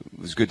it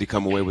was good to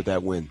come away with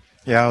that win.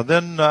 Yeah,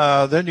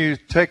 then you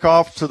take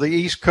off to the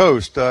East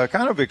Coast.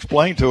 Kind of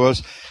explain to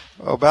us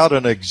about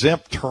an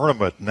exempt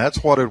tournament, and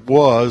that's what it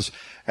was.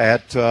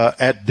 At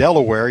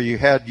Delaware, you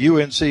had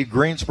UNC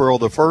Greensboro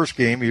the first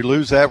game. You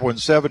lose that one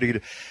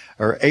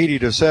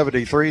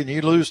 80-73, and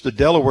you lose to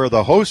Delaware,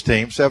 the host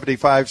team,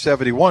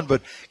 75-71.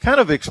 But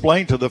kind of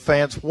explain to the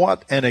fans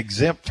what an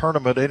exempt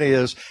tournament it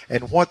is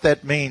and what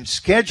that means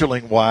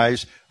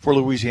scheduling-wise for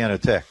Louisiana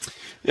Tech.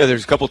 Yeah,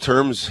 there's a couple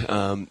terms.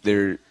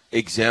 They're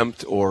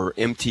exempt or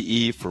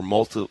MTE for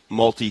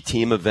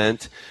multi-team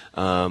event.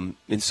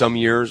 In some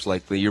years,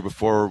 like the year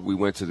before, we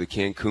went to the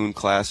Cancun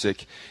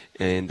Classic,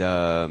 and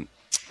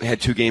had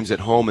 2 games at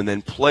home and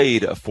then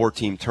played a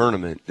 4-team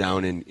tournament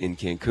down in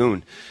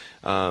Cancun,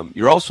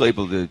 you're also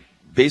able to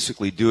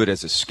basically do it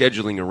as a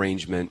scheduling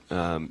arrangement.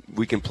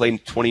 We can play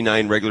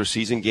 29 regular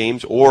season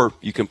games, or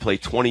you can play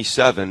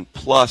 27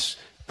 plus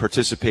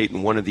participate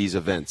in one of these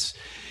events.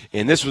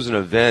 And this was an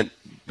event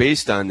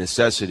based on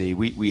necessity.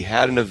 We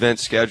had an event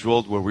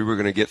scheduled where we were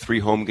going to get 3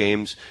 home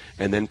games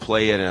and then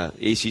play an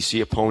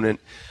ACC opponent.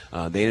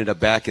 They ended up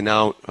backing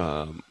out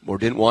or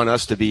didn't want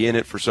us to be in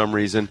it for some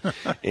reason.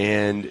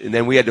 and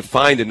then we had to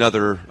find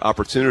another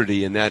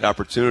opportunity, and that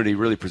opportunity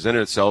really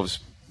presented itself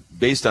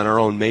based on our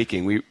own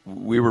making.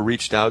 We were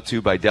reached out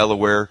to by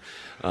Delaware.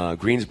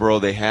 Greensboro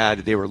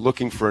they were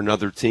looking for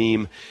another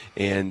team,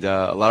 and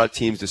a lot of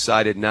teams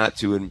decided not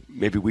to, and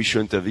maybe we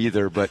shouldn't have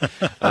either, but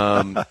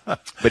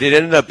it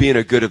ended up being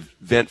a good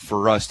event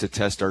for us to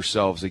test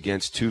ourselves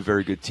against 2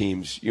 very good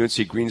teams.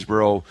 UNC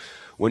Greensboro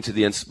went to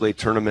the NCAA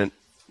tournament,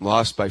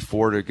 lost by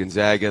 4 to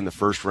Gonzaga in the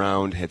first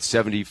round, had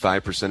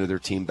 75% of their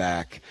team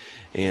back,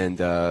 and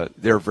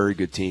they're a very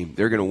good team.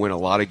 They're going to win a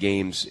lot of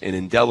games, and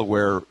in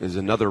Delaware is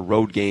another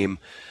road game.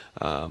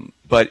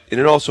 But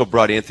it also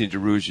brought Anthony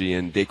DeRuggi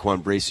and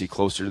Daquan Bracey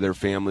closer to their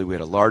family. We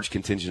had a large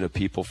contingent of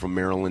people from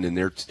Maryland, and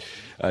their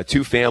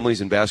 2 families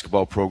and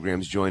basketball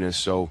programs join us.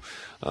 So,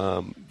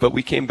 but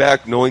we came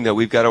back knowing that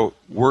we've got to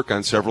work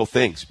on several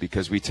things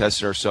because we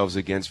tested ourselves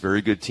against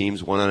very good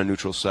teams, one on a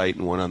neutral site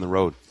and one on the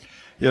road.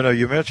 You know,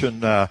 you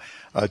mentioned a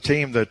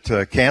team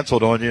that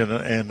canceled on you,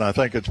 and I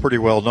think it's pretty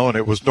well known.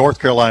 It was North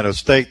Carolina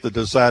State that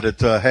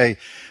decided, hey,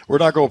 we're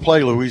not going to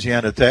play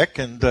Louisiana Tech.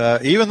 And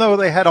even though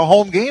they had a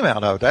home game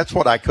out of it, that's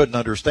what I couldn't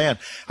understand.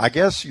 I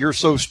guess you're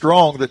so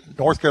strong that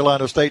North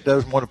Carolina State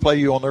doesn't want to play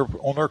you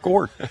on their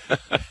court.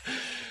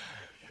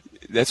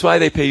 That's why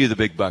they pay you the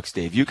big bucks,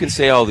 Dave. You can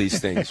say all these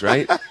things,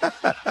 right?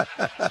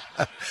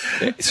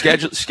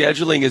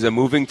 Scheduling is a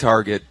moving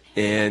target,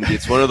 and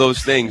it's one of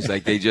those things.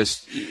 Like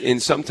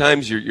and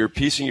sometimes you're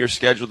piecing your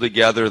schedule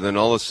together, then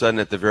all of a sudden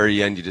at the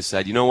very end you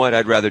decide, you know what,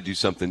 I'd rather do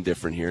something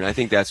different here. And I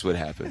think that's what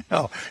happened.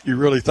 Oh, you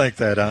really think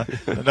that,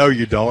 huh? No,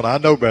 you don't. I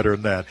know better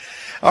than that.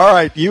 All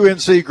right,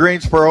 UNC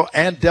Greensboro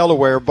and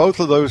Delaware, both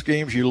of those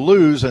games you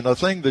lose, and the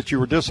thing that you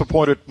were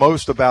disappointed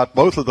most about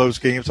both of those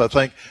games, I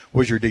think,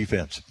 was your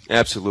defense.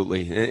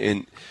 Absolutely,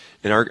 and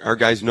our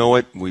guys know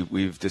it.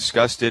 We've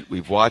discussed it.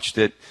 We've watched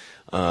it.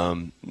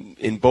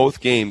 In both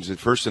games, at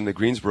first in the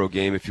Greensboro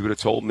game, if you would have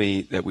told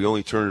me that we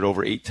only turned it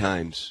over 8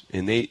 times,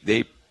 and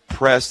they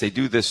press, they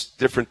do this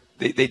different,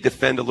 they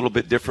defend a little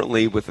bit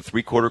differently with a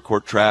 3/4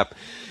 court trap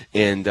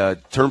and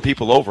turn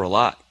people over a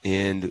lot.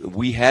 And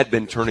we had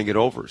been turning it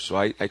over. So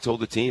I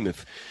told the team,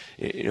 if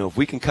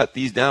we can cut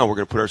these down, we're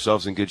going to put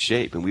ourselves in good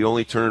shape. And we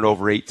only turned it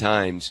over 8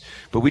 times,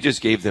 but we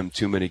just gave them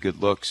too many good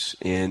looks,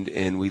 and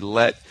we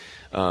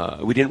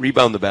didn't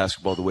rebound the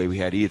basketball the way we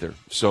had either.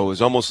 So it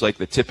was almost like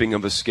the tipping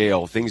of a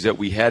scale. Things that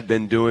we had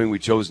been doing, we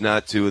chose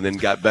not to, and then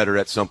got better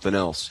at something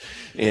else.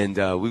 And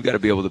we've got to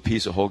be able to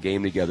piece a whole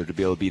game together to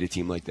be able to beat a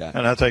team like that.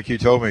 And I think you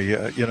told me,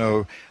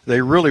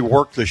 they really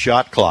worked the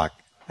shot clock.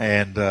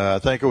 And I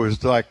think it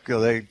was like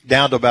they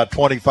down to about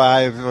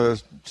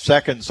 25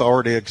 seconds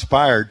already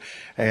expired,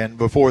 and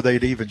before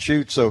they'd even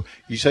shoot. So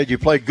you said you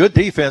played good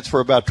defense for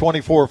about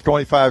 24 or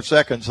 25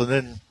 seconds, and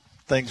then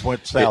things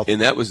went south.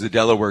 And that was the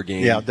Delaware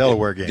game. Yeah,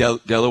 Delaware game.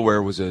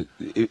 Delaware was it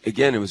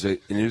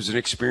was an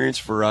experience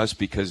for us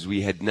because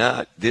we had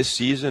not this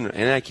season,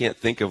 and I can't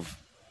think of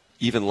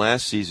even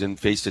last season,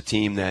 faced a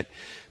team that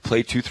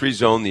played 2-3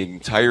 zone the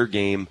entire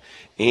game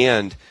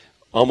and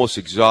almost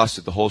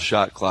exhausted the whole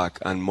shot clock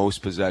on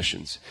most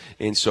possessions.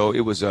 And so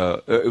it was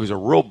a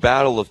real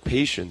battle of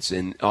patience.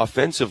 And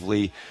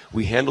offensively,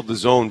 we handled the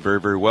zone very,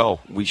 very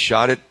well. We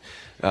shot it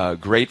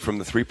great from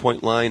the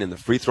three-point line and the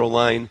free throw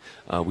line.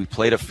 We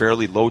played a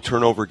fairly low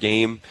turnover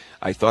game.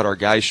 I thought our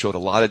guys showed a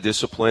lot of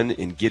discipline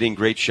in getting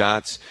great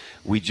shots.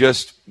 We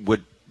just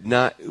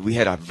we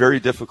had a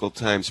very difficult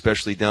time,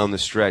 especially down the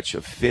stretch,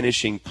 of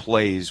finishing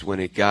plays when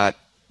it got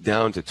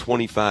down to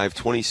 25,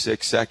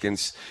 26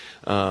 seconds,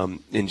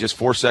 and just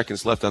 4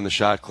 seconds left on the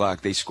shot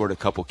clock. They scored a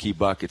couple key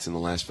buckets in the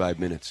last 5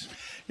 minutes.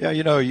 Yeah,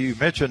 you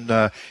mentioned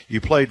you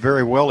played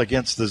very well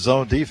against the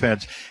zone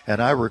defense, and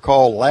I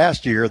recall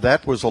last year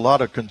that was a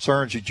lot of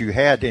concerns that you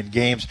had in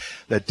games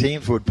that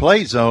teams would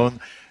play zone.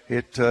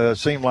 It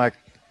seemed like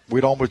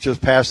we'd almost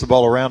just pass the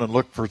ball around and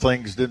look for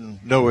things,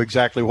 didn't know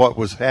exactly what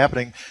was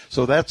happening.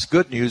 So that's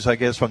good news, I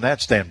guess, from that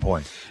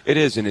standpoint. It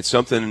is, and it's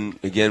something,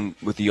 again,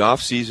 with the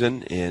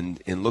offseason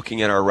and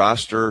looking at our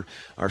roster,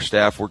 our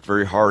staff worked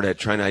very hard at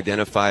trying to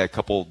identify a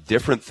couple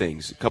different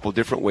things, a couple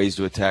different ways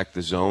to attack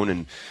the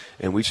zone,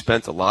 and we've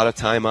spent a lot of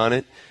time on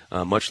it,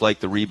 much like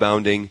the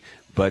rebounding.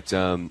 But,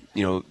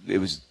 it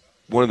was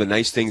one of the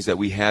nice things that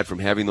we had from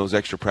having those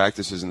extra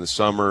practices in the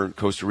summer in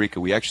Costa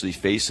Rica. We actually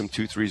faced some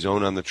 2-3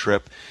 zone on the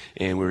trip,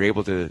 and we were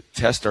able to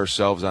test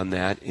ourselves on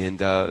that, and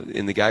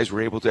the guys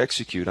were able to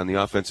execute on the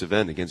offensive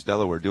end against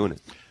Delaware doing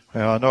it.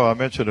 Well, I know I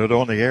mentioned it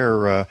on the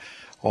air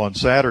on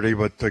Saturday,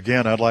 but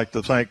again, I'd like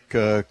to thank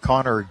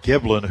Connor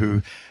Giblin,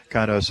 who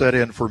kind of set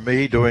in for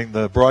me doing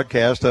the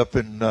broadcast up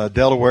in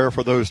Delaware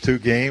for those two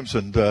games.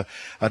 And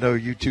I know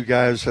you two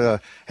guys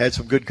had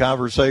some good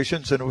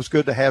conversations, and it was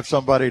good to have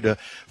somebody to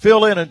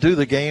fill in and do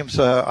the games.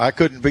 I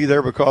couldn't be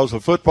there because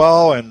of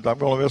football, and I'm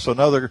going to miss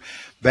another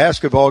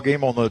basketball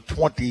game on the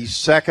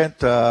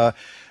 22nd.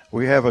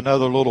 We have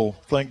another little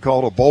thing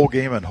called a bowl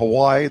game in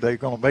Hawaii. They're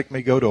going to make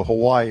me go to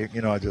Hawaii.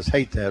 You know, I just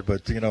hate that,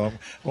 but, you know, I'm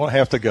going to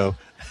have to go.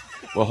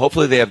 Well,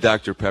 hopefully they have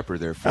Dr. Pepper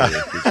there for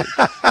you.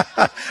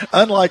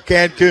 Unlike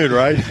Cancun,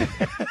 right?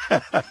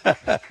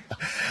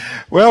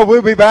 Well,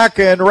 we'll be back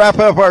and wrap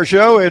up our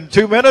show in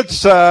 2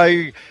 minutes.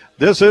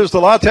 This is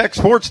the La Tech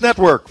Sports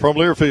Network from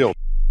Learfield.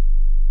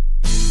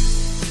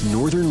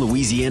 Northern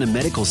Louisiana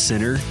Medical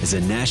Center is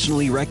a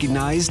nationally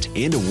recognized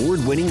and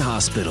award-winning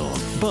hospital,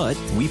 but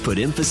we put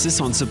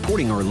emphasis on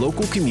supporting our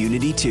local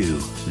community too.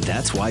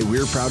 That's why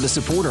we're proud to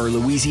support our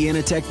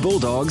Louisiana Tech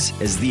Bulldogs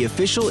as the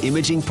official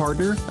imaging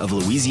partner of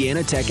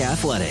Louisiana Tech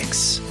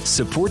Athletics.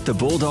 Support the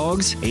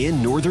Bulldogs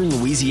and Northern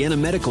Louisiana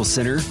Medical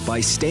Center by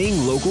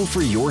staying local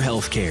for your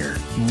health care.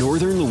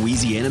 Northern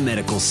Louisiana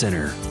Medical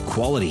Center.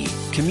 Quality,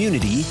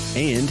 community,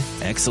 and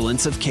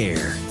excellence of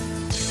care.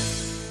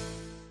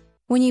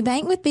 When you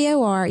bank with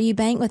BOR, you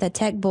bank with a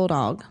Tech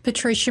Bulldog.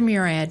 Patricia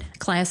Murad,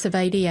 class of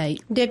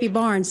 88. Debbie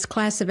Barnes,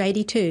 class of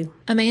 82.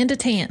 Amanda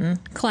Tanton,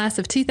 class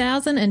of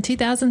 2000 and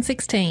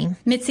 2016.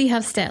 Mitzi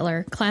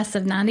Huffstetler, class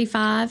of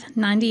 95,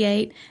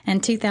 98,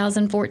 and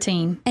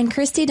 2014. And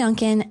Christy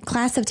Duncan,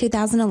 class of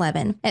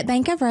 2011. At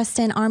Bank of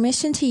Ruston, our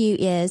mission to you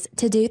is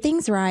to do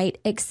things right,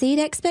 exceed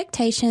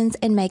expectations,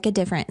 and make a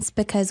difference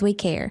because we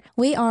care.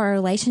 We are a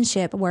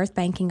relationship worth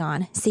banking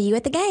on. See you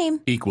at the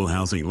game. Equal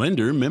housing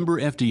lender, member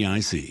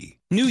FDIC.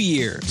 New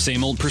year,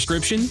 same old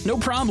prescription? No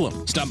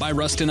problem. Stop by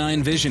Ruston Eye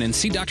and Vision and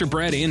see Dr.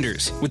 Brad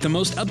Anders. With the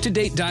most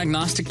up-to-date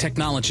diagnostic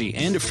technology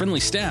and a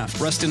friendly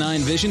staff, Ruston Eye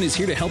and Vision is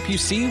here to help you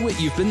see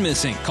what you've been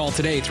missing. Call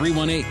today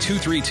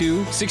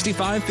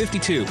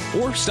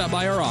 318-232-6552 or stop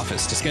by our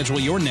office to schedule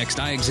your next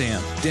eye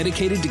exam.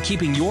 Dedicated to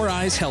keeping your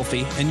eyes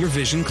healthy and your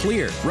vision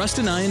clear.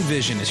 Ruston Eye and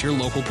Vision is your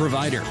local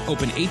provider.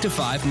 Open 8 to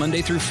 5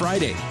 Monday through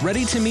Friday.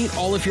 Ready to meet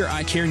all of your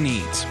eye care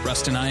needs.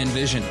 Ruston Eye and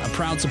Vision, a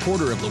proud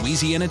supporter of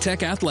Louisiana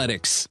Tech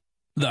Athletics.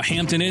 The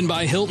Hampton Inn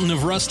by Hilton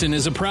of Ruston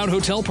is a proud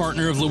hotel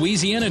partner of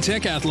Louisiana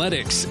Tech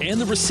Athletics and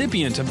the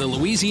recipient of the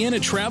Louisiana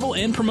Travel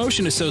and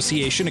Promotion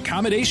Association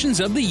Accommodations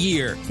of the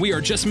Year. We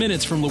are just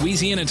minutes from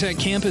Louisiana Tech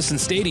campus and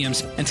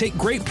stadiums and take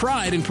great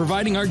pride in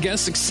providing our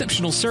guests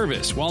exceptional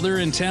service while they're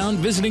in town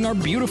visiting our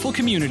beautiful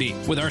community.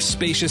 With our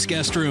spacious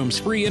guest rooms,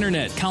 free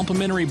internet,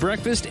 complimentary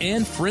breakfast,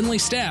 and friendly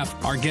staff,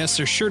 our guests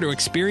are sure to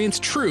experience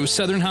true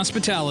Southern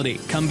hospitality.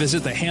 Come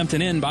visit the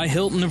Hampton Inn by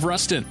Hilton of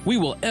Ruston. We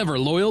will ever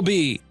loyal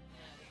be.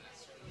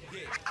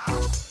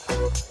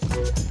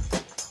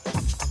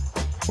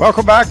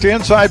 Welcome back to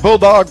Inside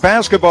Bulldog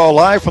Basketball,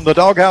 live from the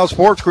Doghouse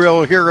Sports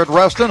Grill here at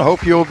Ruston.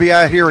 Hope you'll be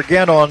out here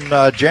again on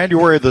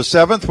January the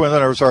 7th when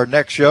there's our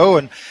next show.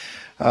 And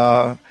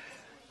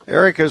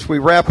Eric, as we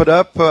wrap it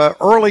up,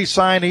 early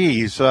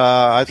signees.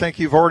 I think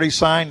you've already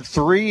signed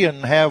 3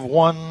 and have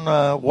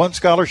one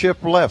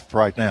scholarship left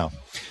right now.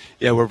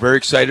 Yeah, we're very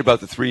excited about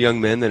the 3 young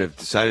men that have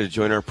decided to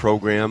join our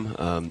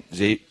program.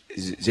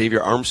 Xavier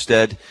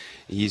Armstead.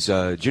 He's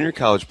a junior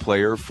college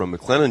player from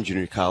McLennan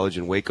Junior College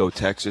in Waco,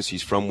 Texas.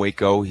 He's from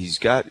Waco. He's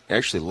got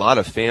actually a lot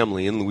of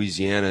family in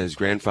Louisiana. His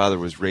grandfather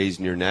was raised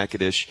near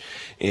Natchitoches.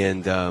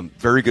 And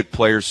very good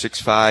player,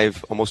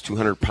 6'5", almost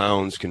 200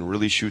 pounds, can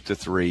really shoot the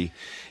 3,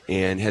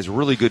 and has a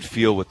really good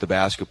feel with the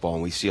basketball.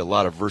 And we see a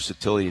lot of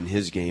versatility in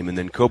his game. And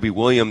then Kobe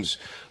Williams,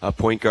 a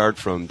point guard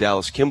from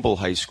Dallas Kimball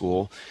High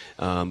School,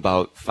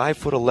 about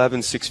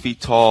 5'11", 6 feet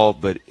tall,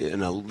 but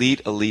an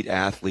elite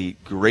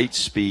athlete, great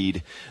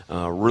speed,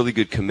 really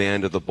good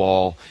command of the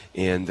ball,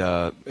 and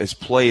has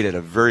played at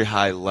a very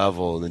high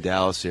level in the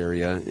Dallas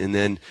area. And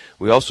then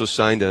we also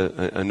signed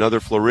another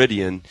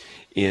Floridian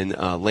in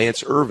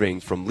Lance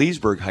Irving from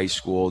Leesburg High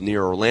School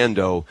near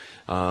Orlando.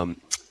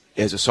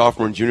 As a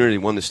sophomore and junior, he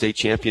won the state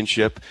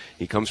championship.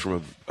 He comes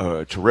from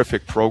a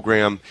terrific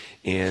program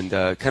and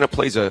kind of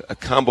plays a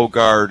combo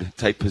guard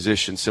type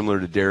position similar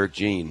to Derek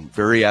Jean.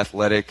 Very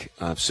athletic,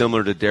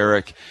 similar to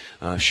Derek,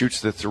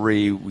 shoots the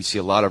 3. We see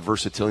a lot of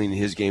versatility in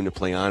his game to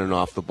play on and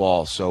off the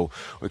ball. So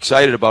we're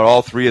excited about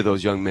all 3 of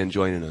those young men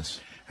joining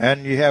us.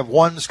 And you have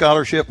one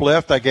scholarship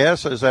left, I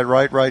guess. Is that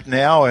right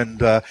now? And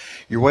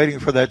you're waiting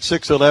for that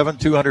 6'11",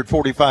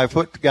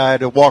 245-foot guy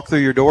to walk through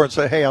your door and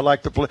say, hey, I'd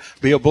like to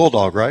be a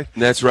Bulldog, right?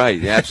 That's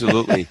right.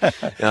 Absolutely.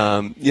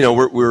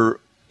 You're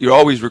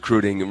always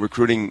recruiting, and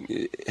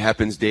recruiting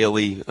happens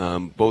daily,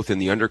 both in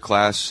the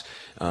underclass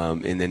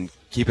and then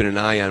keeping an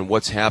eye on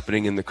what's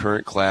happening in the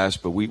current class.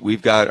 But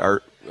we've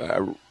got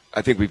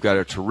I think we've got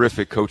a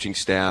terrific coaching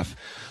staff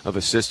of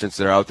assistants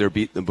that are out there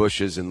beating the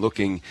bushes and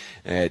looking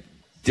at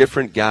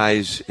different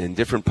guys and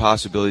different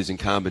possibilities and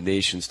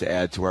combinations to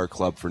add to our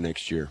club for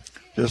next year.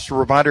 Just a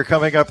reminder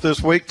coming up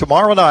this week.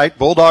 Tomorrow night,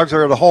 Bulldogs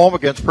are at home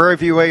against Prairie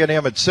View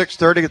A&M at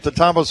 6:30 at the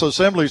Thomas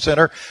Assembly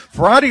Center.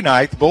 Friday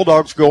night, the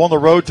Bulldogs go on the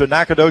road to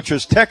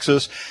Nacogdoches,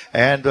 Texas,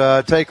 and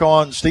take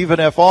on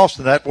Stephen F.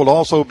 Austin. That will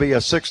also be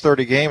a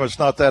 6:30 game. It's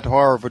not that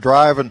far of a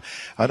drive, and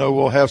I know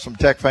we'll have some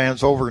Tech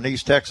fans over in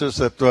East Texas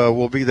that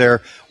will be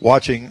there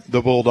watching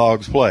the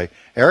Bulldogs play.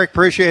 Eric,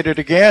 appreciate it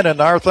again, and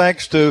our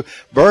thanks to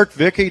Bert,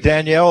 Vicky,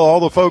 Danielle,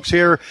 all the folks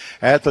here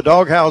at the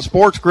Doghouse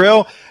Sports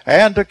Grill,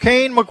 and to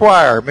Kane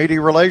McGuire,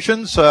 Media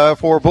Relations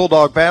for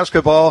Bulldog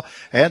Basketball,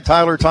 and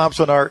Tyler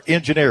Thompson, our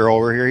engineer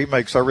over here. He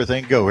makes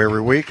everything go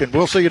every week, and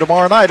we'll see you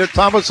tomorrow night at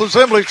Thomas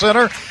Assembly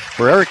Center.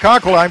 For Eric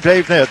Conkle, I'm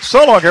Dave Nitz.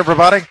 So long,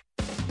 everybody.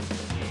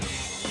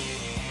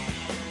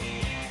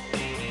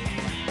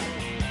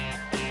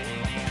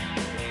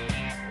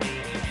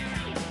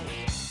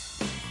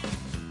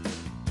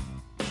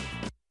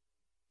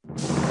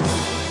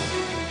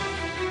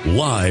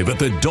 Live at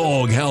the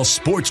Doghouse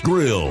Sports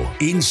Grill,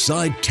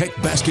 Inside Tech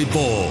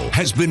Basketball,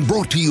 has been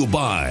brought to you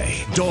by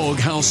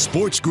Doghouse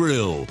Sports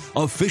Grill,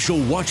 official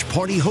watch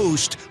party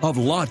host of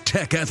La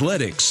Tech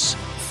Athletics.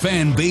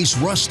 Fanbase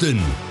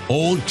Ruston,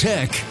 all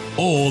tech,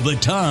 all the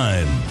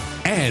time.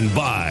 And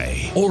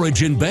by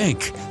Origin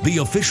Bank, the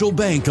official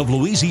bank of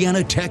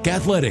Louisiana Tech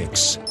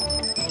Athletics.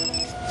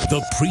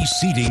 The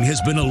preceding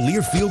has been a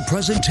Learfield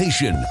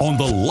presentation on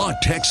the La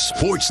Tech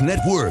Sports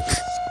Network.